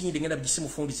nadduka emisinde ngenda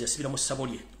bigisimufundiza yasibira mu ssabo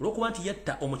lye olw'okuba nti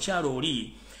yatta omukyalo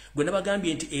oli gwe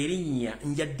nabagambye nti erinnya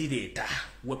njaddireeta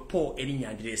wepo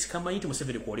erinnya ndiresi kamanyi nti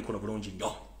Museveni kwolikola bulungi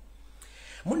nnyo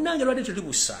munnange lwadde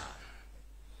tulibusa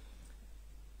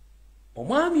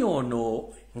omwami ono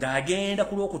ng'agenda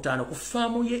ku lwokutaano ku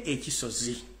faamu ye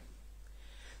ekisozi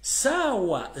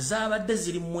saawa zaabadde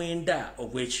ziri 9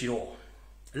 ogw'ekiro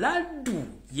laddu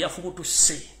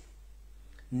yafubutuse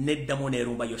neddamu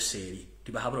n'erumba yoseeri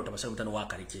tibahabula otabasala mutano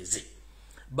wakarekeze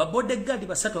babodegaadi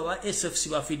basatu aba SFC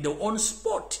bafiddewo on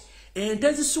spot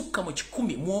ente zisukka mu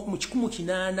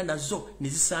 1,800 nazo ne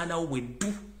zisaanawo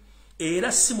bweddu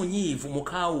era si munyiivu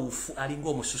mukaawuufu alinga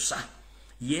omususa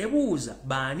yeebuuza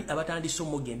baani abatandise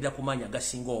omugendera ku maanyi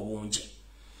agasinga obungi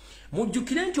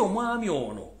mujjukire nti omwami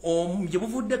ono gye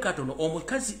buvudde katono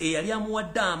omukazi eyali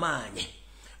amuwadde amaanyi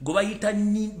gwe bayita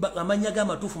amanya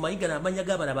g'amatuufu mayigana amanya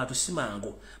g'abana bantu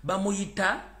simango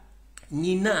bamuyita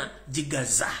nyina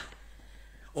Gigaza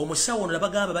omusawo ono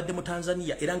nabagamba badde mu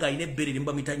Tanzania era ng'alina ebbere limu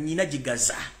bamuyita nyina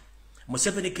Gigaza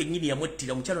Museveni kennyini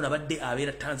yamwettira omukyalo nabadde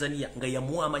abeera Tanzania nga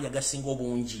yamuwa amanya gasinga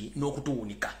obungi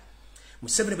n'okutuwunika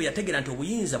Museveni bwe yategera nti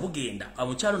obuyinza bugenda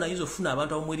omukyalo nayinza ofuna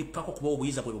abantu abamweripako kuba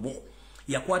obuyinza bwe bumu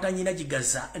yakwata nyina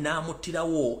Gigaza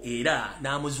n'amuttirawo era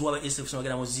n'amuziwa ba SFC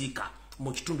bagenda muziika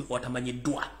mu kitundu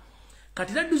watamanyiddwa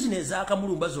kati laddu zino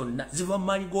ezaakamulumba zonna ziva mu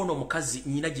maanyi g'ono omukazi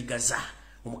nyina Gigaza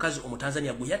omukazi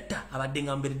omutanzania gwe yatta abadde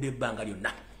nga mberedde ebbanga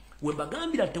lyonna we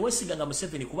mbagambira teweesiganga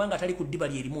Museveni kubanga atali ku ddiba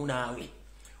lyerimu naawe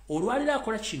olwaliro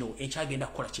akola kino ekyagenda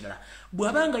kukola kirala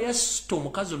bw'abanga yasita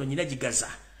omukazi ono nyina Gigaza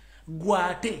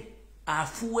gwate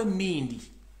afuwe mmindi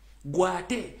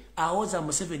gwate awoza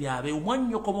Museveni abe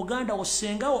omwannyoko muganda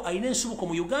osengawo alina ensubuko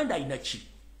mu Uganda alina ki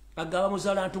agaba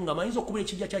muzaala ntunga mayinza okubira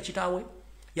ekijja kya kitaawe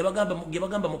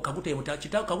yabagamba mu kaguta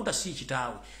kaguta si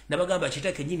kitaawe nabagamba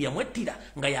kitaawe kennyini yamwettira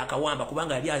nga yakawamba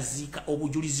kubanga yali aziika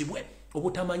obujulizi bwe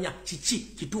obutamanya kiki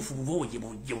kituufu buvowe gye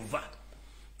buva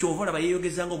kyova olaba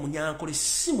yeeyogezanga omunyankole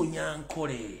si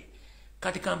munyankole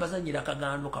kati kambazanyira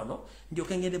akagando kano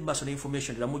ndyoke ngende baso ne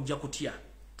information era mujja kutya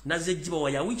naze jiba wa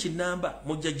ya wiki namba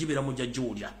mujja jibera mujja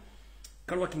julia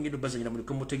kalwa kingendo bazanyira muri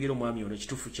kumutegero mwami ono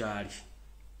kituufu kyali.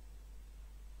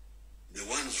 The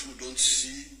ones who don't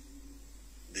see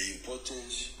the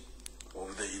importance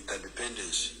of the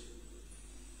interdependence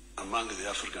among the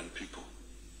African people.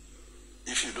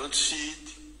 If you don't see it,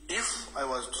 if I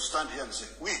was to stand here and say,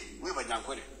 we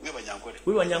Banyankore.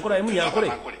 Imu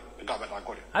Nyankore.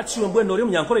 Ati mbwe nori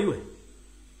Munyankore iwe.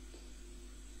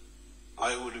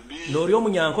 I would be nori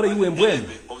Munyankore iwe mbwe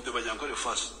of the Banyankore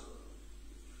first.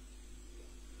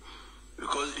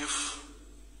 Because if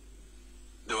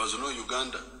there was no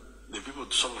Uganda, the people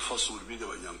to suffer first would be the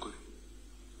Banyankore.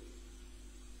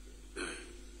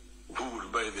 Who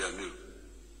would buy their milk?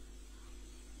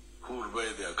 Who would buy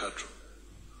their cattle?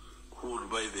 Who would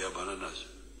buy their bananas?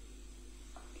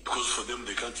 Because for them,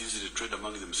 they can't easily trade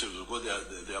among themselves because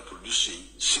they are producing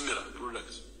similar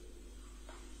products.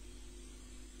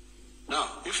 Now,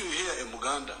 if you hear a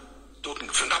Muganda talking,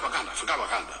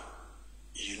 Baganda,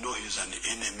 you know he's an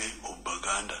enemy of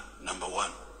Baganda, number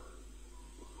one.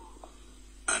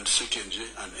 And secondly,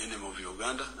 an enemy of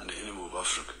Uganda and an enemy of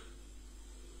Africa.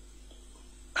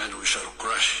 And we shall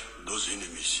crush those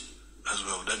enemies as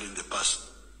we have done in the past.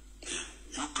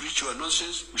 You preach your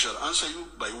nonsense, we shall answer you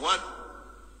by word.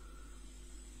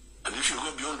 And if you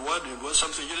go beyond word and want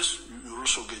something else, you will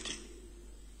also get it.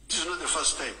 This is not the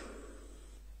first time.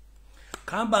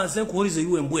 Kamba nze kuhorize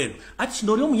yuwe mbwenu. Ati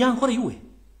nori Munyankore yuwe.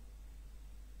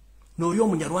 Nori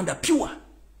Munyarwanda pure.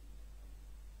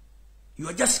 You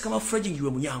are just camouflaging you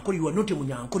are Munyankore. You are not a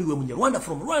Munyankore. You are Munyarwanda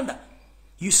from Rwanda.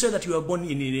 You say that you were born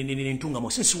in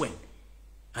Tungamo. Since when?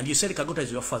 And you said Kagota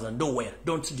is your father. Nowhere.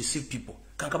 Don't deceive people.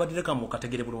 The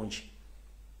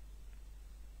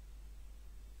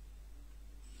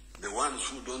ones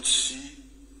who don't see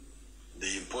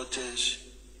the importance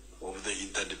of the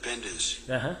interdependence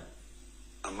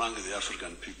among the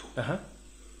African people.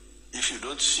 If you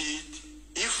don't see it,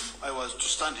 if I was to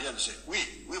stand here and say, we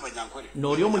Banyankore.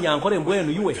 Nori Munyankore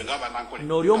mbwenu yuwe.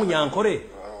 Nori Munyankore.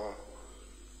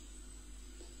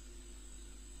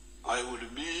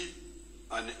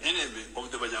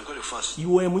 the first.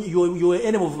 You were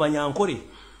enemy of Banyankore.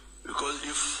 Because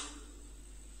if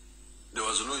there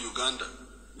was no Uganda,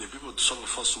 the people to suffer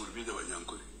first would be the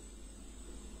Banyankore.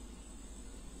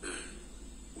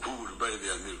 Who would buy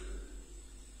their milk?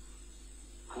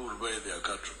 Who would buy their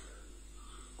cattle?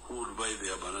 Who would buy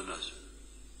their bananas?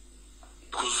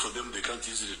 Because for them, they can't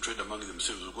easily trade among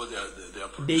themselves because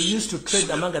they used to trade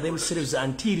among themselves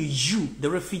until you, the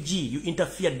refugee, you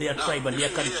interfered their tribe and their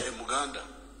culture. If you hear Muganda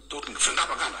talking,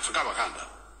 Baganda,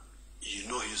 you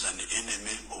know he's an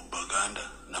enemy of Baganda,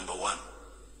 number one.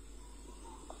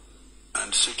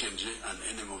 And secondly, an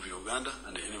enemy of Uganda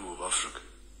and an enemy of Africa.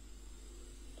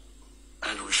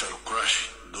 And we shall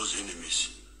crush those enemies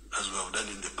as we have done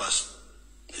in the past.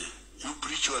 You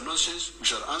preach your nonsense, we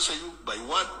shall answer you by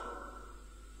word.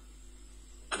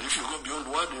 And if you go beyond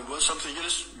word and you want something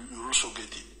else, you also get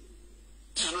it.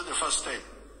 This is not the first time.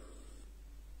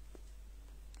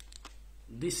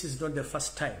 This is not the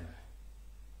first time.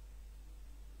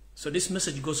 So this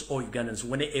message goes all Ugandans,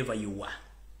 whenever you are.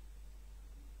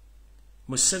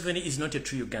 Museveni is not a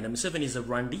true Ugandan. Museveni is a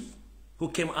Rwandi who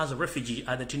came as a refugee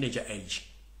at the teenager age.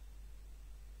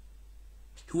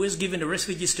 He was given a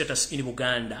refugee status in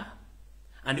Uganda,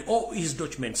 and all his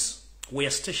documents were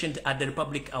stationed at the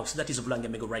Republic House, that is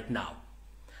Bulange right now.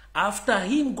 After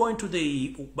him going to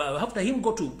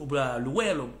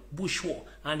Luwelo Bush War,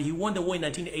 and he won the war in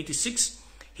 1986,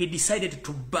 he decided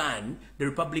to ban the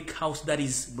Republic House, that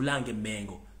is Bulange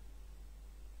Mengo.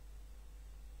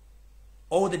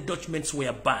 All the documents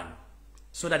were banned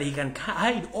so that he can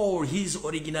hide all his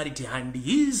originality and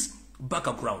his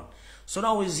background. So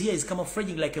now he's here, he's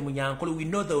camouflaging like a Munyankole. We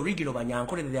know the origin of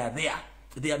Munyankole, they are there.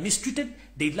 They are mistreated,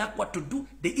 they lack what to do,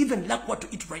 they even lack what to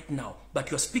eat right now.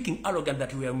 But you are speaking arrogant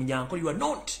that you are Munyankole, you are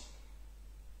not.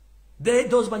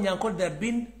 Those Munyankole, they have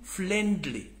been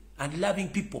friendly and loving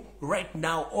people. Right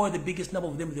now, all the biggest number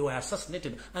of them, they were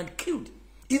assassinated and killed.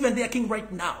 Even their king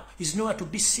right now is nowhere to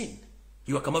be seen.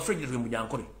 You are camouflaging like a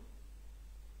Munyankole.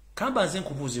 Kamba zen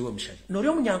kubuziwe mshari.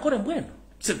 Noriyo Munyankole mbweno.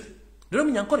 Sivi. Noriyo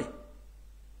Munyankole.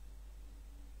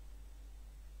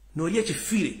 Noriyo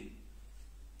chifire.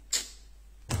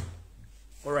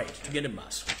 All right, tugende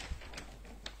maaso.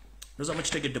 Noza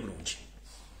mukitegedde bulungi.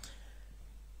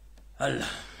 Allah.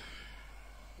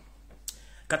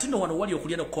 Kati wano wali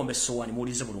okulya n'okukomba essowaani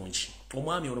muwulize bulungi.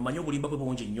 Omwami ono manyi obulimba bwe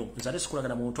bungi nnyo. Nze ate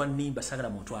sikulagana muntu annimba, saagala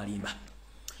muntu alimba.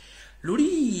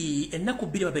 Luli ennaku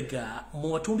bbiri mabega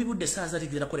mu watumbi budde essaawa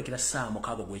zatigera kwolekera ssaawa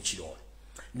mukaaga gw'ekiro.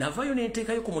 Navayo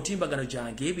n'enteekayo ku mutimbagano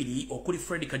gyange ebiri okuli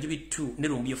Fred Kajibitu ne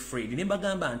Lumbuye Fred ne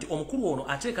mbagamba nti omukulu ono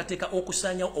ateekateeka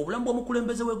okusaanyawo obulamu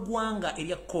bw'omukulembeze w'eggwanga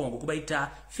erya Congo gwe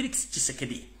bayita Felix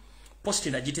Tshisekedi.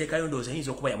 Posti nagiteekayo ndowooza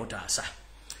eyinza okuba yamutaasa.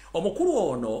 Omukulu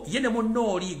ono ye ne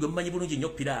munnooli gwe mumanyi bulungi nnyo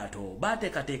Piraato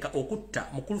baateekateeka okutta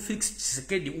mukulu Felix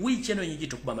Tshisekedi wiiki eno enyingi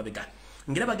tukuba mabega.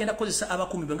 Ngera bagenda kukozesa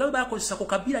abakumi be nga bwe baakozesa ku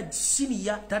Kabila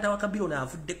siniya taata wa Kabila ono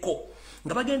avuddeko.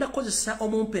 Nga bagenda kukozesa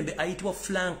omumpembe ayitibwa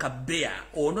Frank Bea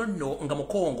ono nno nga mu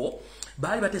Congo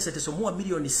baali bateeseteese omuwa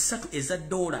milioni 3 eza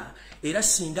dola era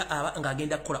singa aba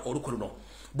ng'agenda kukola olukwe luno.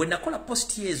 Bwe nakola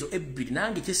posti ezo ebbiri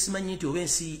nange kyesimanyi nti oba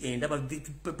ensi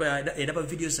endaba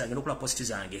video zange n'okola posti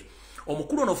zange.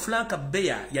 Omukulu ono Frank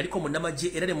Bea yaliko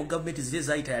munnamagye era ne mu gavumenti ziri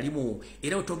ezayita yalimu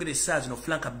era otogere essaawa zino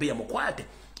Frank Bea mukwate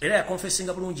era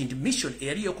yakonfesinga bulungi nti mission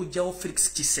eyali y'okugyawo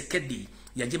Felix Tshisekedi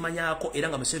yagimanyako era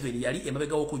nga Museveni yali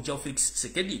emabega w'okugyawo Felix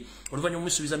Tshisekedi oluvannyuma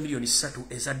musuubiza milioni 3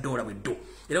 eza dola bweddo.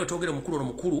 Era otogere omukulu ono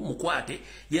mukulu mukwate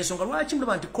yensonga lwaki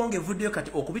mulaba nti Congo evuddeyo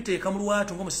kati okubiteeka mu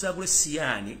lwatu ng'omusaagulo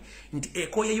Siyaani nti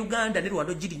ekooye Uganda ne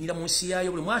Rwanda girinnyira mu nsi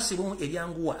yaayo buli mwasi bumu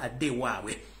eryanguwa adde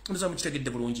ewaabwe. Ndoza mukitegedde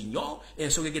bulungi nnyo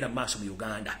ensonga egenda mu maaso mu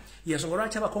Uganda. Yensonga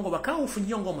lwaki Abakongo bakawufu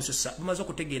nnyo ng'omususa bamaze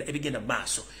okutegeera ebigenda mu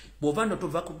maaso. Bw'ova nno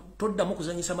toddamu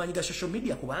kuzanyisa maanyi ga social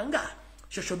media kubanga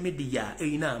social media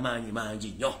erina amaanyi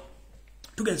mangi nnyo.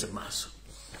 Tugenze mu maaso.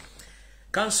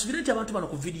 Kansubire nti abantu bano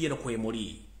ku vidiyo eno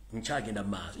kwemuli nkyagenda mu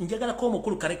maaso. Njagala ko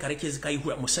omukulu Karekezi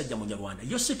Kayihura musajja munyarwanda.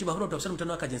 Yoseti bahura otabusana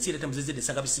mutano w'akajensi leta muzizide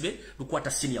sanga bisibe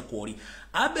lukwata senior kwoli.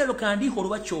 Abelo kandiho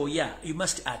olubakyoya you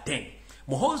must attend.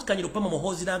 Muhozi kanyiro pama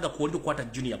muhozi langa kwoli lukwata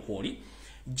junior kwoli.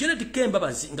 Janet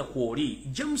Kembabazi nga kwoli.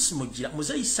 James Mugira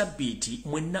muzayi sabiti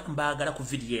mwenna mbagala ku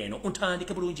vidiyo eno.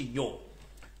 Untandike bulungi nnyo.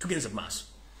 Tugenze mu maaso.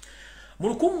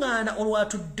 Mulukungana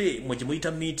olwatudde mweje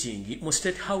muyita meeting mu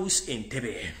State House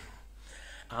Entebbe.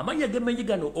 Amanya gemenyi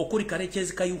gano okuli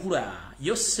Karekezi Kayihura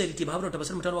Yoseti bahabura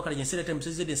otabasana mutano wa Karekezi leta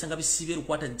muzizide nsanga bisibe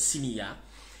lukwata senior.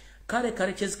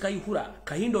 Karekezi Kayihura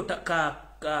kahindo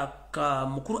ka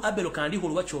mukuru Abelo kandiho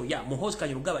olubakyoya muhozi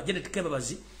kanyirugaba Janet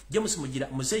Kembabazi James Mugira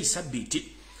muzeyi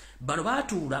sabiti bano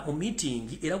batuula mu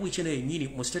meeting era wiikendo yennyini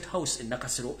mu State House e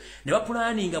Nakasero ne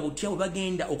bapulaninga butya bwe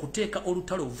bagenda okuteeka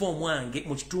olutalo Vomwange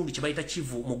mu kitundu kye bayita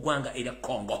Kivu mu ggwanga erya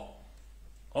Congo.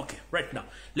 Okay, right now,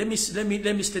 let me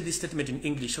state this statement in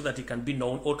English so that it can be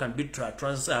known or can be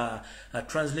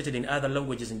translated in other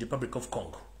languages in the Republic of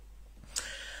Congo.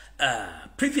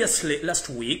 Previously, last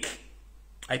week,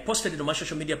 I posted on my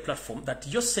social media platform that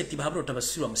Joseph Tibahabro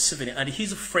Tabasura Museveni and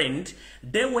his friend,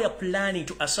 they were planning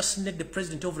to assassinate the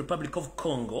President of the Republic of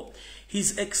Congo,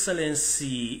 His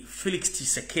Excellency Felix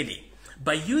Tshisekedi,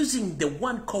 by using the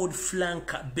one called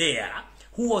Flank Bear,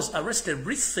 who was arrested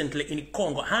recently in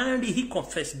Congo, and he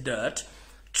confessed that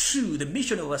true, the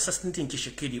mission of assassinating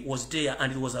Tshisekedi was there,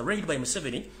 and it was arranged by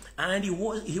Museveni, and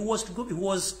he was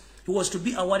to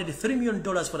be awarded $3 million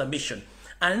for the mission,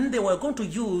 and they were going to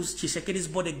use Tshisekedi's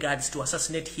bodyguards to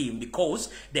assassinate him because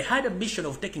they had a mission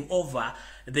of taking over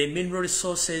the mineral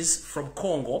resources from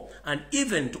Congo and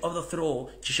even to overthrow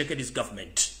Tshisekedi's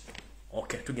government.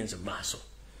 Okay, tugenze maso.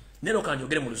 Nero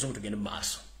kanjogere mu luzungu tugende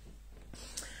maso.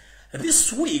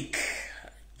 This week,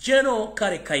 General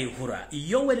Kale Kayihura,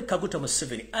 Yoweri Kaguta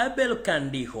Museveni, Abel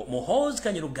Kandiho, Muhoozi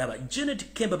Kainerugaba,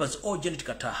 Janet Kembabazi or Janet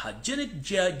Kataha, Janet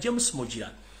James Mojira,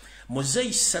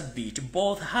 Mosei Sabit,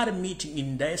 both had a meeting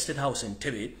in the State House in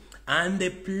Entebbe, and they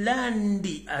planned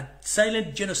a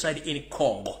silent genocide in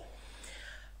Congo.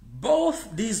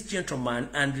 Both these gentlemen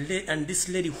and this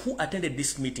lady who attended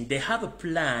this meeting, they have a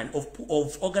plan of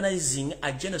organizing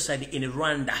a genocide in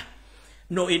Rwanda.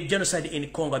 No, a genocide in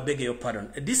Congo, I beg your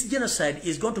pardon. This genocide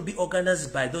is going to be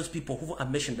organized by those people who are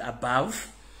mentioned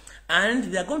above, and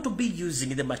they are going to be using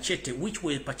the machete, which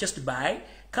was purchased by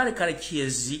Kale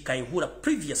Chiezi Kayihura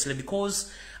previously,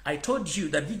 because I told you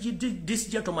that this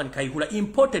gentleman Kayihura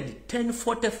imported 10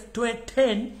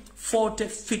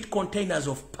 40-feet containers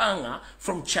of panga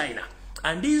from China,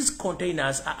 and these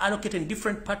containers are allocated in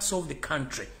different parts of the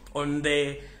country on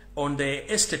the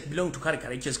estate belonging to Kale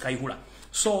Chiezi Kayihura.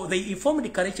 So they informed the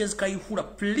Kale Chiezi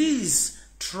Kayihura, please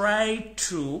try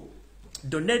to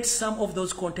donate some of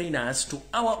those containers to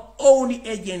our own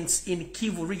agents in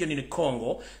Kivu region in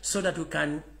Congo so that we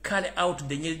can carry out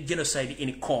the genocide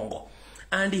in Congo.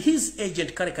 And his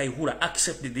agent Kale Kayihura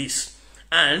accepted this.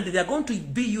 And they are going to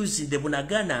be using the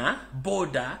Bunagana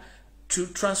border to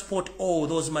transport all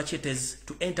those machetes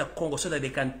to enter Congo so that they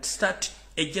can start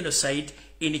a genocide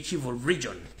in the Kivu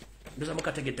region.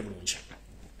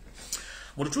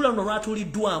 Mulutula luno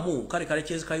lwatuuliddwamu Kale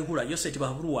Chiezi Kayihura, Joseph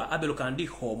Tibahabura, Abel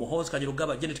Kandiho, Muhoozi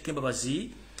Kainerugaba, Janet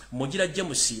Kembabazi, Mojira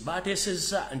James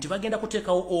bateesezza nti bagenda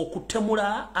kuteekawo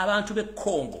okutemula abantu b'e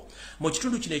Congo mu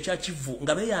kitundu kino ekya Kivu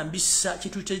nga beeyambisa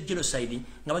kitundu kya genocide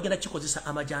nga bagenda kikozesa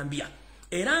amajambiya.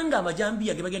 Era nga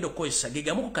amajambiya ge bagenda okukozesa ge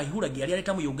gamu ku Kayihura ge yali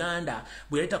aleeta mu Uganda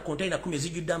bwe yaleeta container 10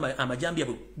 ezijjudde amajambiya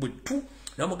bwetu.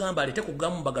 Namugamba alete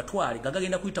kugamu bagatwale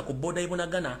gagagenda kuyita ku boda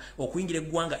y'Ibunagana okuyingira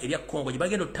eggwanga erya Congo gye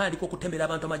bagenda otandika okutembera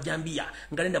abantu amajambiya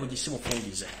nga nenda bugisimu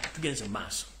fungize. Tugenze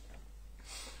maaso.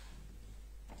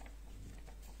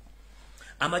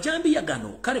 Amajambiya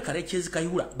gano Kale Chiezi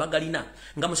Kayihura bagalina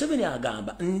nga Museveni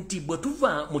agamba nti bwe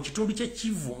tuva mu kitundu kye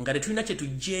Kivu nga tetulina kye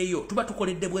tujjeeyo tuba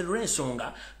tukoledde bwe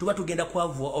olw'ensonga tuba tugenda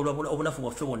kwavu obunafu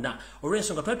bwaffe bwonna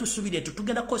olw'ensonga twali tusuubira nti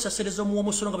tugenda kukozesa serezo mu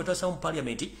omusolo nga bwe twasaba mu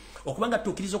paliamenti okubanga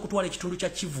tukkiriza okutwala ekitundu kya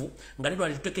Kivu nga ne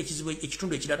lwali tuteeka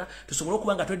ekitundu ekirala tusobole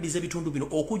okuba nga tweddiza ebitundu bino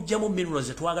okuggyamu minerals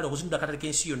ze twagala okuzindula akatale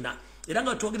k'ensi yonna. Era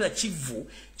nga twogerera Kivu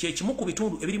kye kimu ku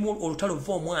bitundu ebirimu olutalo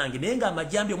Vomwange naye nga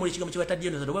amajambiya omuli ekigambo kye batadde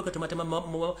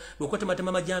okwetematema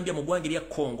amajambiya mu ggwanga erya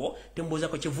Congo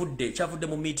tembuuzaako kyavudde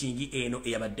mu meeting eno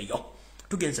eyabaddeyo.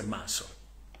 Tugenze maaso.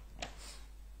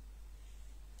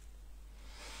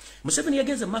 Museveni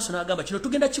yagenze maaso n'agamba kino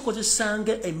tugenda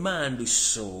kikozesanga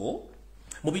emanduso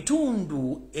mu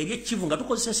bitundu eby'Kivu nga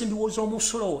tukozesa ensimbi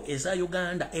z'omusolo eza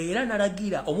Uganda, era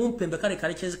n'alagira omumpembe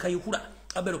Kale Chiezi Kayihura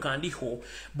Abel Kandiho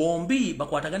bombi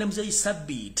bakwatagane Muzei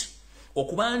Sabit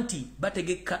okuba nti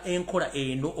bategeka enkola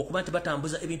eno okuba nti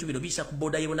batambuza ebintu bino biyisa ku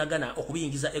boda y'Ibunagana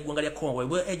okubiyingiza eggwanga lya Congo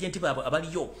bwe agenti baabwe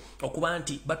abaliyo okuba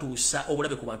nti batuusa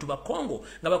obulabe ku bantu ba Congo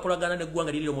nga bakolagana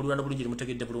n'eggwanga liri mu lulwana bulungi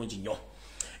limutegedde bulungi nnyo.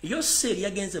 Yosef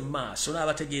yagenze maaso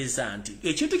n'abategeeza nti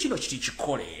ekintu kino kiti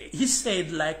kikole. He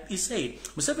said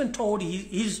Museveni told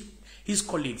his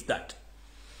colleagues that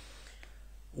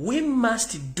we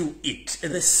must do it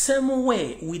the same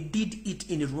way we did it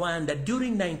in Rwanda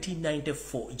during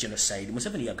 1994 genocide.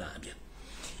 Museveni yagambye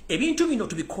ebintu bino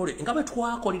tubikole nga bwe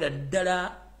twakolera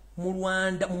ddala mu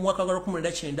Rwanda mu mwaka gwa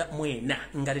 1994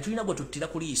 nga tetulina gwe tuttira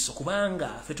ku liiso kubanga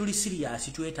ffe tuli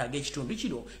serious twetaaga ekitundu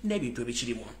kino n'ebintu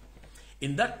ebikirimu.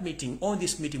 In that meeting, on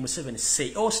this meeting, Museveni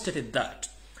stated that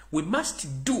we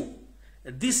must do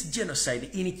this genocide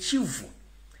in Kivu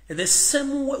the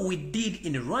same way we did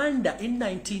in Rwanda in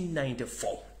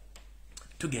 1994.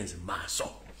 Tugenze maaso.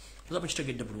 Tuzapo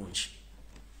chitegedde bulungi.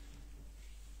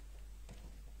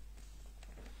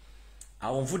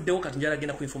 Awo nvuddewo kati njala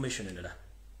genda ku information endala.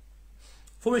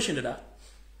 Information endala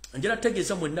njala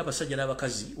tegeeza mwenna abasajja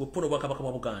n'abakazi wepono bwakabaka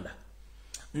bwa Buganda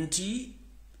nti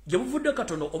gye buvudde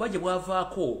katono oba gye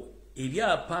bwavaako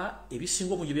ebyapa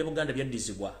ebisinga obungi bya Buganda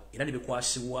byaddizibwa era ne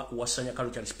bikwasibwa Wasanya Kalo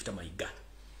Charles Peter Mayiga.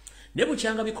 Ne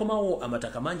bukyanga bikomawo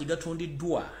amataka mangi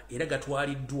gatundiddwa era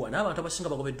gatwaliddwa n'abantu abasinga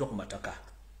bagobeddwa ku mataka.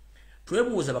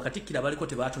 Twebuuza bakatikkira baliko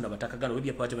tebaatunda mataka gano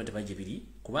webya department bangi biri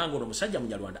kubanga ono musajja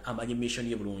Munyarwanda amanyi mission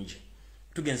ye bulungi.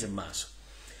 Tugenze maaso.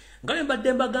 Ngabe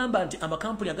mbadde mbagamba nti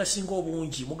amakampuni agasinga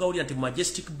obungi mugawulira nti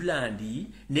Majestic Brand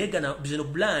negana Bizeno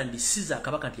Brand siza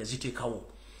kabaka nti yaziteekawo.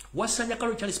 Wasanya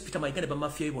Kalo Charles Peter Mayiga ne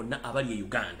bamafia bonna abali e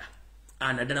Uganda.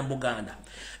 Anadana Buganda.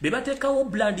 Bebateekawo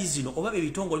brand zino oba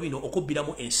ebitongole bino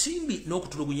okubbiramu ensimbi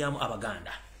n'okutulugunyamu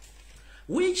Abaganda.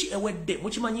 Which ewedde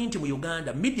mukimanyi nti mu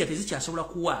Uganda media tezikyasobola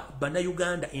kuwa bana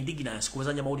Uganda indigenous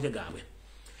kubazanya mawulire gaabwe.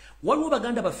 Waliwo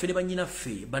Baganda baffe ne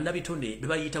bannyinaffe bannabitone be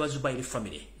bayita Bazubairi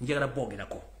family njagala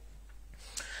bongerako.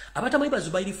 Abatamanyi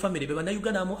Bazubairi family be bana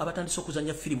Uganda mu abatandise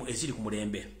okuzanya firimu eziri ku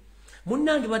mulembe.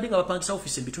 Munnange badde nga bapangisa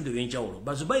office ebitundu ebyenjawulo.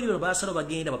 Bazubairi bano baasala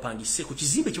bagenda bapangise ku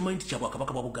kizimbe kimanyi nti kya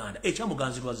Bwakabaka bwa Buganda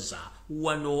ekyamuganzirwazza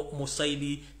wano mu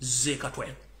saidi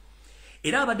z'Ekatwe.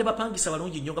 Era abadde bapangisa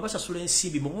balungi nnyo nga basasula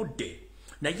ensimbi mu budde.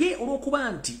 Naye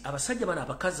olw'okuba nti abasajja bano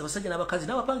abasajja n'abakazi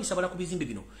n'abapangisa bala ku bizimbe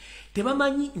bino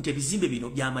tebamanyi nti ebizimbe bino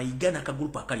bya Mayiga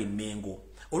n'akagulupu akali Emmengo.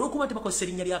 Olw'okuba nti bakozesa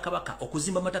erinnya lya Kabaka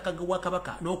okuzimba amataka wa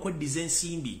Kabaka n'okweddiza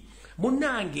ensimbi.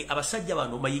 Munnange abasajja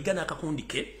bano Mayiga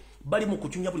n'akakundike bali mu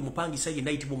kuchunya buli mupangisa ye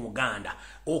naitibwa Muganda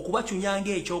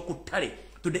okubachunyanga ekyokuttale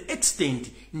to the extent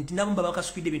nti nabo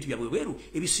bakasukidde ebintu byabwe weru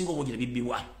ebisinga obungi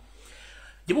bibbirwa.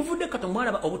 Gye buvudde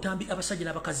katomwala obutambi abasajja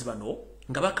n'abakazi bano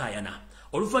nga bakayana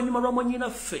oluvannyuma lwa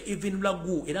Mwanyinaffe Even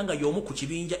Lagu era nga y'omu ku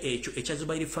kibinja ekyo ekya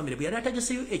Zubairi family bwe yali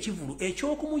atageseyo ekivulu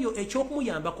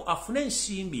ekyokumuyambako afune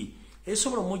ensimbi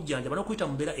esobola omujjanja n'okuyita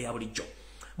mu mbeera eya bulijjo.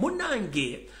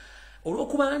 Munnange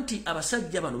olw'okuba nti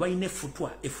abasajja bano balina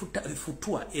efutwa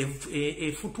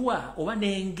oba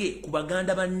nenge ku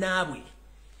Baganda bannaabwe.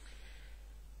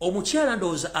 Omukyala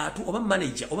ndowooza oba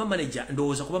manager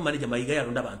ndowooza kuba manager Mayiga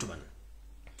yalonda abantu bano.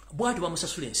 Bwatu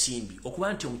bamusasula ensimbi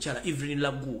okuba nti omukyala Evelyn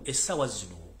Lagu essaawa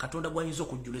zino Katonda gwayinza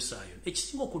okujjula essaayo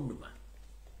ekisinga okunnuma.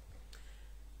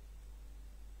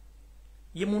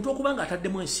 Ye muntu okubanga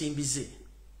ataddemu ensimbi ze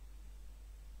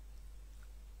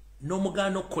no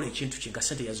mugano okukola ekintu kye nga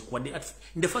sente yazikuwadde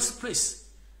in the first place.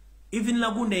 Even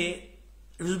Lagu ne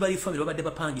Zubairi family babadde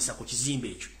bapangisa ku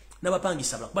kizimbe ekyo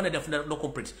n'abapangisa bala kubana dafuna no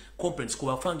complaints ku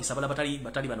bapangisa bala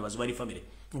batali bano Zubairi family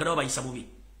nga nabo bayisa bubi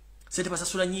sente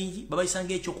basasula nyingi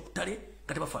babayisanga ekyo ku ttale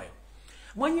kati bafaayo.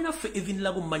 Mwanyinaffe Even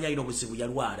Lagu mmanya ino buzibu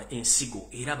yalwala ensigo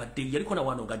era badde yaliko na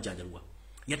wano ngajjanjalwa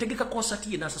yategeka concert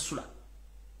ye n'asasula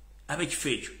ab'ekifo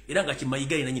ekyo era nga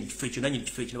Mayiga ye nanyini kifo ekyo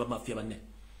n'abamafia banne.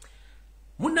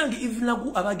 Munnange Even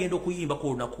Lagu abagenda okuyimba ko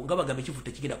olunaku nga bagamba ekivu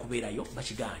tekigenda kubeerayo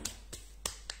bakiganye.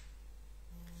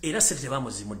 Era sente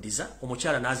bamuzimuddiza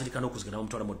omukyala n'azirika n'okuzigana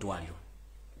omutwala mu ddwaliro.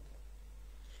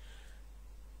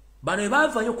 Bano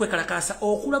ebavayo okwekalakaasa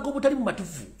okulaga obutali mu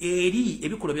matuvu eri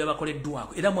ebikola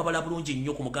byabakoleddwako era mwabala bulungi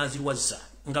nnyo ku muganzirwazza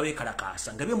nga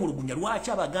beekalakaasa nga byemulugunya lwaki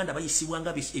Abaganda bayisibwa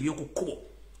nga eby'oku kkubo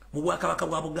mu Bwakabaka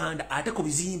bwa Buganda ate ku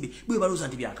bizimbe bwe balooza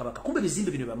nti bya Kabaka kumbe bizimbe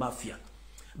bino bya mafia.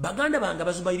 Baganda banga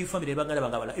Bazubairi family Baganda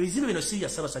banga bala ebizimbe bino si ya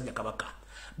Ssaabasajja Kabaka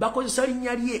bakozesa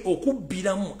linnya lye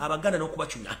okubbiramu Abaganda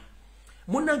n'okubacunya.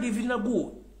 Munnange Even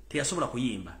Lagu teyasobola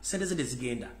kuyimba sente ze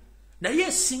zigenda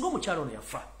naye singa omukyalo ono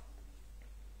yafa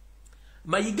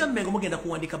Mayiga Mmengo mugenda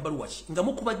kuwandika baluwa ki nga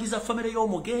mukubagiza family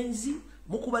y'omugenzi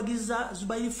mukubagiza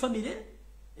Zubairi family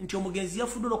nti omugenzi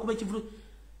yafudde okuba ekivulu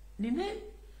nine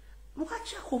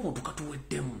lwaki omuntu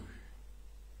katuweddemu.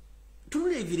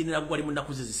 Tunule Even Lagu ali mu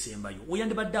nnaku ze zisembayo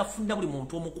oyandibadde afunda buli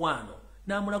muntu omukwano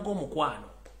n'amulaga omukwano.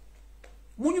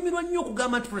 Munyumirwa nnyo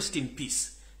okugamba nti rest in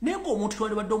peace naye ng'omuntu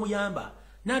twandibadde omuyamba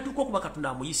n'atuuka okuba Katonda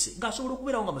amuyise ng'asobola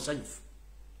okubeerawo nga musanyufu.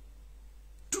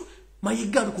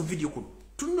 Mayiga ali ku video kuno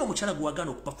tulina omukyala gwe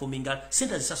wagaana okupafominga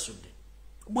sente zisasudde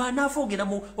bw'anaafa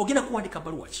ogenda kuwandika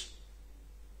baluwa ki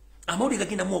amawulire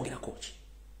gagenda mwogerako ki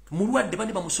mulwadde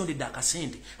bandi bamusondedde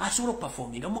akasente asobola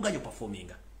okupafominga muganya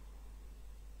okupafominga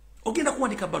ogenda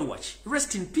kuwandika baluwa ki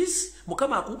rest in peace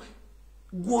mukama aku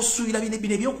gw'osuubira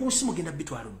bino ebyokunsi mugenda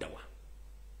bitwala ddawa.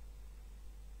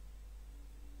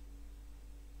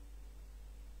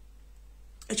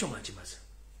 Ekyo mwakimaze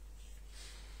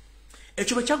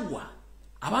ekyo bwe kyaggwa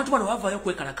abantu bano bavaayo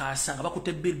okwekalakaasa nga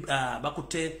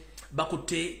bakutte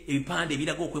bakutte ebipande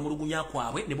ebiraga okwemulugunya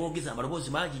kwabwe ne boogeza amaloboozi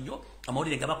mangi nnyo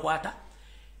amawulire gabakwata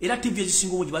era TV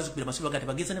ezisinga obungi bazikubira amasimu bagati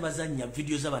bageza ne bazannya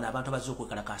video z'abana abantu abazze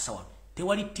okwekalakaasa wano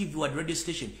tewali TV wa radio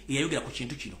station eyayogera ku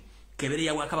kintu kino kebere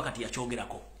ya Kabaka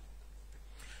tiyakyogerako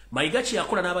Mayiga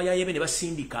yakola n'abayaye be ne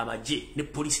basindika amagye ne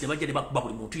police ne bajja ne bakuba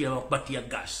buli muntu yabakubatia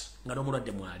gas nga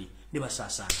n'omulwadde mwali ne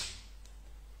basaasaana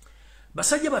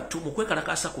basajja battu mu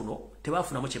kwekalakaasa kuno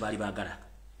tebafunamu kye baali baagala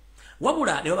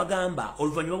wabula ne bagamba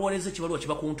oluvannyuma bawooleza ekibalwa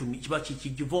kibakuntumi kiba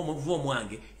kikivuva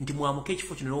omwange nti mwamuka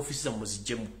ekifo kino n'ofiisi zammwe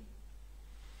muziggyemu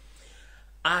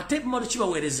ate bamalu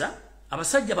kibaweereza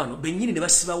abasajja bano bennyini ne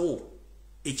basibawo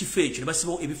ekifo ekyo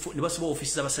ne basibawo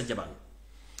ofiisi z'abasajja bano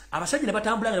abasajja ne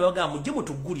batambula ne bagamba mujje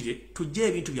mutuggulire tujje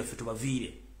ebintu byaffe tubaviire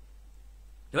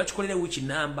ne bakikolera wiiki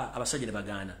namba abasajja ne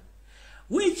bagaana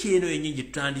wiiki eno yennyingi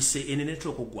tutandise enenetera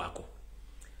okuggwako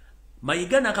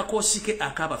Mayiga n'akakoosi ke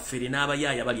ak'abafere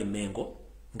n'abayaaya bali Emmengo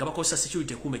nga bakozesa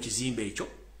security kuuma ekizimbe ekyo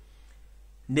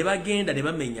ne bagenda ne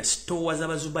bamenya stowa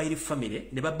z'abazubairi family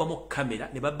ne babbamu kamera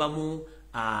ne babbamu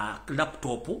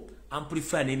laptop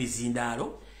amplifier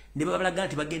n'emizindaalo ne babalaga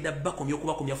nti bagenda bakomya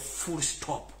okubakomya full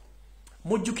stop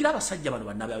mujjukira abasajja bano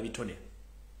bannabe bitone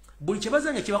buli kye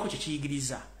bazanya kibako kye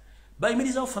kiyigiriza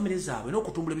bayimirizawo family zaabwe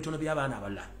n'okutumbula ebitono by'abaana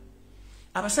abalala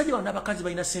abasajja bano n'abakazi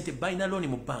balina ssente balina looni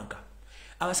mu banka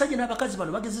abasajja n'abakazi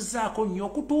bano bagezezzaako nnyo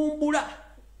okutumbula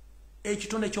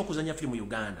ekitone eky'okuzanya firimu mu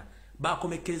Uganda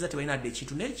bakomekkereza tebalina adde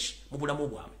ekintu n'eki mu bulamu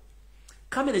bwabwe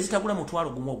kamera ezitagula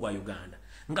mutwalo gumu ogwa Uganda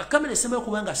nga kamera esembayo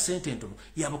okuba nga ssente ntono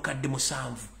ya bukadde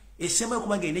 7 esembayo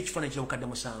okuba nga erina ekifaananyi kya bukadde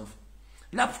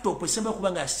 7 laptop esembayo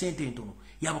okuba nga ya ssente ntono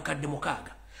ya bukadde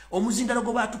 6 omuzindalo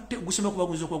gwe batutte gusembayo okuba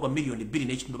guyinza okuba gwa miliyoni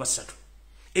 2.3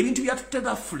 ebintu byatutte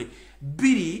gafule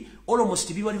 2 almost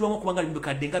bibalirwamu okuba nga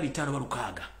bikadde nga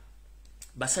 5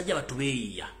 basajja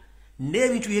batubeeyiya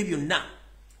n'ebintu bye byonna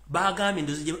bagambye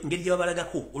engeri gye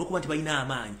babalagako olwokuba nti balina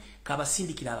amaanyi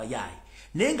kabasindikira abayaayi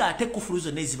naye ng'ate kufulu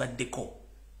zonna ezibaddeko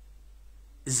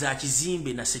za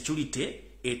kizimbe na security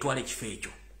etwala ekifo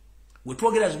ekyo we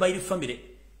twogera Zubairi family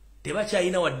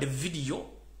tebakyalina wadde video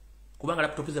kubanga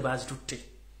laptop ze bazitutte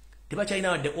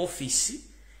tebakyalina wadde office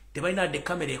tebalina wadde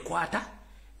kamera ekwata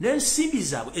n'ensimbi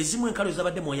zaabwe ezimu enkalo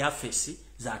zabadde mu yafesi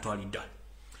zatwaliddwa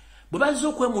bwe bazze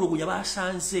okwemulugunya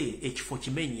basanze ekifo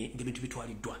kimenye ng'ebintu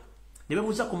bitwaliddwa ne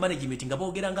bebuuza ku management nga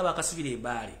boogera nga bakasibira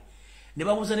ebaale ne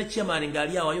babuuza ne chairman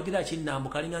ng'ali awo ayogera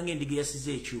kinnambuka alinga ng'endiga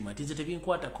yasize ekyuma tinze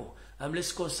tebinkwatako I'm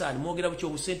less concerned mwogera buki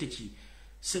obusente ki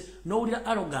n'owulira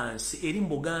arrogance eri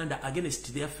mu Buganda against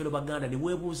their fellow Baganda ne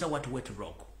weebuuza what went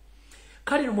wrong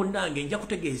kale munnange nja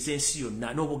kutegeeza ensi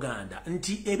yonna n'Obuganda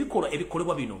nti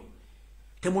ebikolebwa bino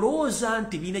temulowooza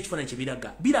nti birina ekifaananyi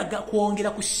kye biraga kwongera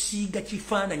kusiiga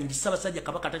kifaananyi nti Ssaabasajja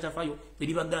Kabaka takyafaayo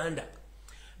eri Baganda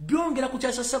byongera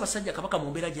kukyasa Ssaabasajja Kabaka mu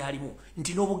mbeera gy'alimu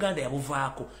nti n'Obuganda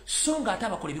yabuvaako so nga ate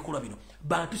abakola ebikolwa bino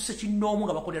bantu ssekinnoomu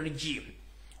nga bakolera regime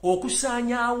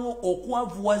okusaanyaawo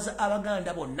okwavuwaza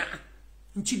Abaganda bonna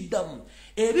nkiddamu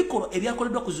ebikolwa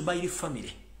ebyakoleddwa ku Zubairi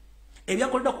family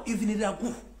ebyakoleddwa ku Evening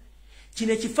Ragu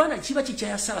kino ekifaananyi kiba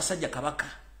kikyaya Ssaabasajja Kabaka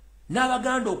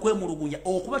n'Abaganda okwemulugunya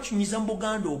okubakyunyiza mu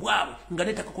Buganda obwabwe nga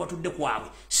nettaka kubatudde kwabwe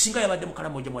singa yabadde mu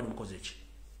Karamoja mwani mukoze eki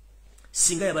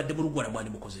singa yabadde mu Lugwala mwani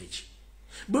mukoze eki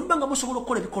bwe mba nga musobola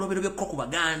okukola ebikolobero byekko ku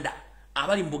Baganda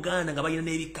abali mu Buganda nga balina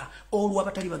n'ebika olwo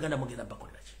abatali Baganda mugenda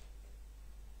bakolera ki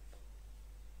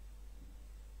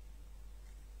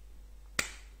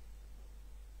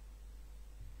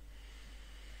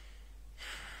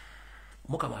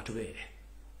Mukama atubeere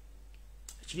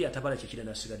ekiri atabala kyekira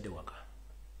nasigadde waka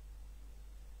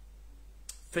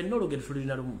ffenna olugendo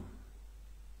tulina lumu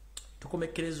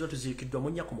tukomekkerezwa tuziikiddwa mu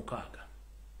 6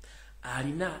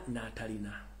 alina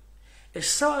n'atalina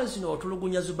essaawa zino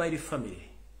otulugunya Zubairi family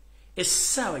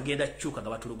essaawa egenda kyuka nga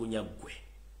batulugunya ggwe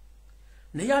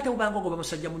naye ate bubanga ogoba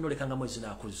musajja munno leka nga mwezi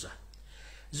n'akuzza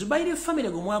Zubairi family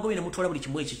gwe mwagobye ne mutwala buli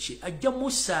kimu ekiki ajja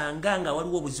musanga nga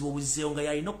waliwo obuzibu obuzzeewo nga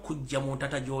yalina okujja mu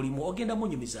ntata gy'olimu ogenda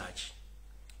munyumiza ki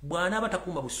bw'anaaba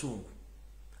takuuma busungu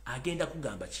agenda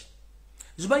kugamba ki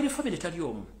Zubairi family tali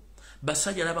omu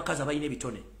basajja n'abakazi abalina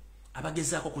ebitone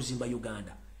abagezaako kuzimba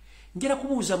Uganda njera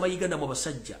kubuuza Mayiga namwe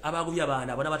basajja abagobya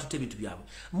abaana abo n'abatutte ebintu byabwe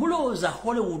mulowooza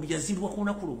Hollywood yazimbibwa ku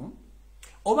lunaku lumu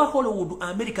oba Hollywood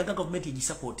America nga gavumenti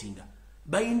egisupportinga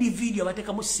ba-individual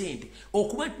abateekamu ssente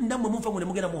okuba nammwe muva mwe ne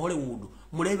mugenda mu Hollywood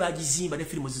mulabe bagizimba ne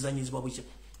firimu zizanyizibwa bukya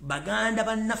Baganda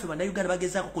bannaffe bannayuganda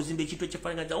bagezaako kuzimba ekintu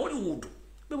ekyefaanana kya Hollywood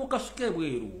be mukasuka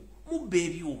ebweru mubba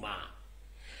ebyuma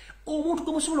omuntu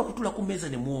gwe musobola okutula ku mmeeza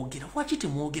ne mwogera lwaki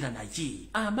temwogera naye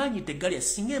amaanyi tegalya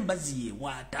singa embazi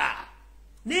yeewaata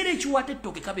neera ekiwaata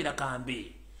ettooke kabeera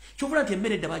kambe kyovula nti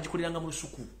emmere edda bagikoleranga mu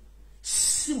lusuku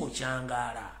si mu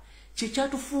kyangaala kye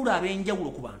kyatufuula ab'enjawulo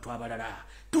ku bantu abalala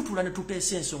tutula ne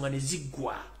tuteesa ensonga ne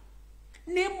ziggwa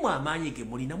nemmwe amaanyi ge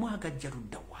mulina mwagajja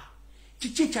luddawa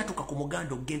kiki ekyatuuka ku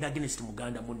muganda okugenda against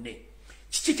muganda munne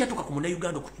kiki ekyatuuka ku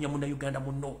munnayuganda okutunya munnayuganda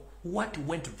munno what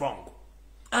went wrong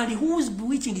and who is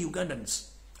bewitching Ugandans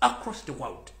across the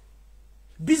world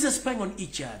busy spying on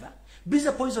each other busy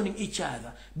poisoning each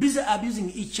other busy abusing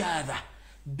each other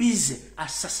busy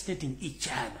assassinating each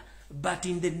other but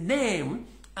in the name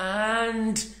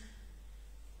and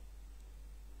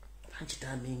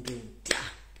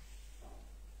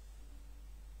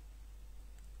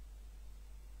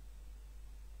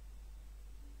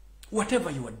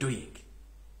whatever you are doing,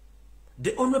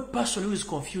 the only person who is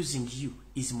confusing you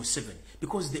is Museveni,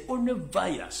 because the only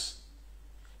virus,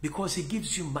 because he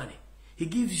gives you money, he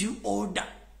gives you order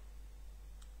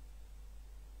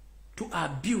to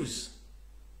abuse,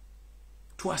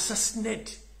 to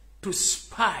assassinate, to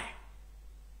spy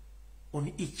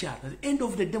on each other. At the end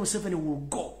of the day, Museveni will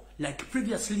go like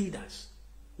previous leaders.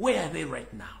 Where are they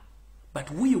right now?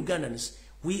 But we Ugandans,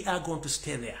 we are going to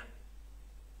stay there.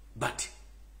 But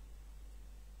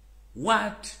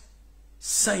what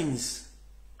signs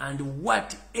and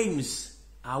what aims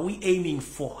are we aiming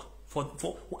for?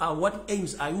 What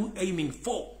aims are you aiming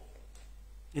for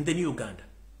in the new Uganda?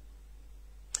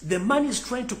 The man is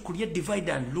trying to create divide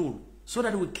and rule so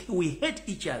that we hate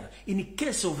each other. In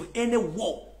case of any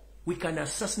war, we can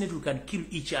assassinate, we can kill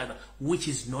each other, which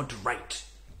is not right.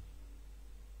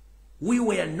 We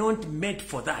were not made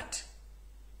for that.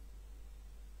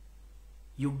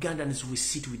 Ugandans will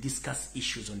sit, we discuss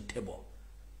issues on table,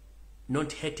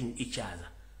 not hating each other.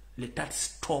 Let us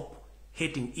stop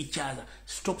hating each other,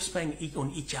 stop spying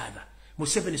on each other.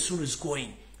 Museveni soon is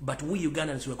going, but we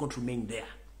Ugandans were going to remain there.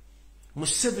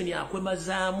 Museveni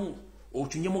akwemazamu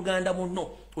otunye muganda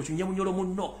munno otunye munyolo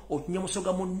munno otunye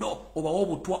musoga munno oba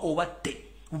obutwa obatte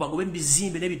mubagobe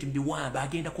mbizimbe nebintu mbiwamba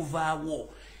agenda kuvaawo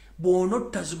bono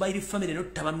tazubairi family no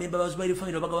tabamemba bazubairi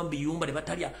family bagaba mbiyumba ne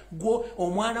batalya go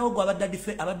omwana wo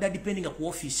abadde depending ku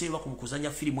office eba kumukuzanya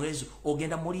filimu ezo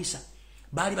ogenda mulisa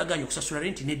bali baganya okusasula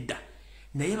rent nedda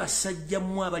naye basajja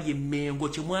mu abali emengo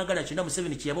kyemwagala kyenda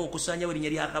Museveni kiyaba okusanya wali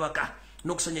nyali akabaka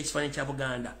n'okusanya ekifaananyi kya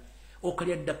Buganda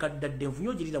okalya ddakadde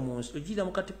envunyo girira munsi ogirira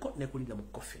mu katiko ne kulira mu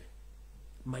kofe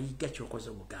mayiga kyokoze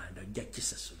Buganda ojja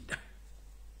kisasulira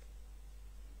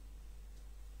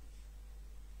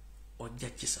ojja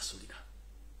kisasulira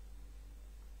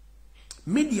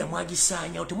media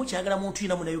mwagisanya otemukyagala muntu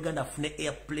yina muna Uganda afune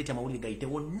airplate amawulire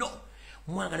gayitewo no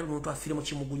mwagala buli muntu afire mu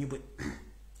kimugunyu bwe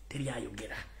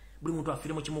teriyayogera buli muntu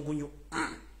afire mu kimugunyu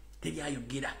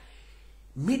teriyayogera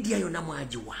media yonna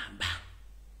mwagiwamba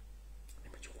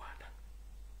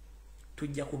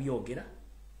tujja kubyogera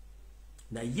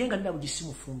naye nga ndaba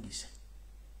gisimufungize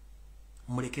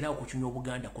mulekerawo kuchunya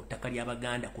Obuganda ku ttaka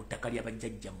ly'Abaganda ku ttaka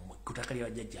ly'abajjajjammwe ku ttaka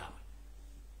ly'abajjajjaabwe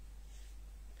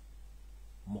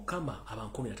Mukama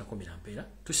abankomera takomera mpeera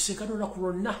tusisinkana olunaku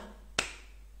lwonna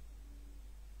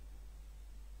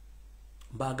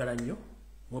mbaagala nnyo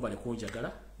mwebale kunjagala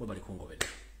mwebale kungobera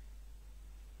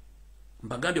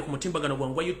mbagambye ku mutimbagano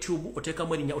gwangu gwa YouTube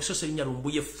oteekamu erinnya osose erinnya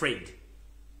Lumbuye Fred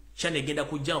channel egenda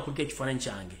kujja okuliko ekifaananyi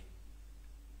kyange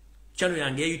channel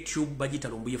yange ya YouTube bagita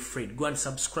Lumbuye Fred go and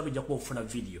subscribe ejja kuba ofuna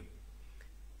video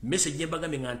message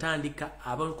nyembagambe nga ntandika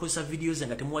abakozesa videos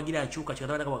nga temuwagira akyuka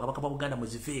kyatawala kabaka Buganda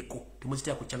muziveeko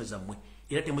temuzitaya ku channel zammwe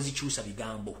era temuzikyusa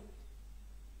bigambo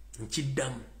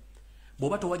nkiddamu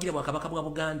bw'oba towagira bwakabaka bwa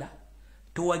Buganda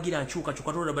towagira nkyuka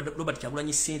kyuka Robert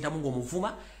Kyagulanyi Center mungo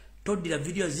omuvuma todira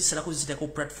video zisalako zitako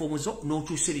platform zo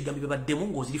n'okyusa ebigambo byabaddemu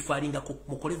ng'ozirifaalingako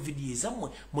mukole video zammwe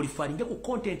mulifaalinge ku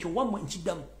content wammwe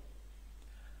nkiddamu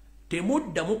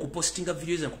temuddamu kupostinga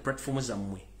videos ku platform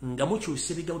zammwe nga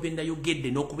mukyusa ebigambo bye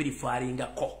nayogedde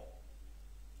n'okubirifaalingako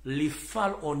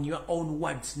refer on your own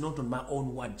words not on my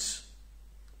own words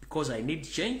because I need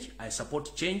change I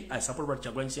support Robert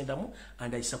Kyagulanyi Center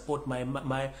and I support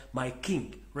my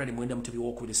king Randy Mwenda Mutebi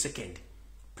Walk with the second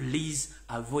please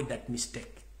avoid that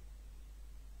mistake.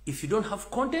 If you don't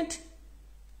have content,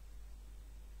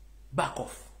 back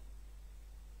off.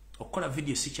 Okola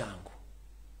video si changu.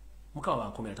 Mukama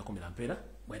bankomera takomera mpera.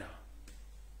 Bwera.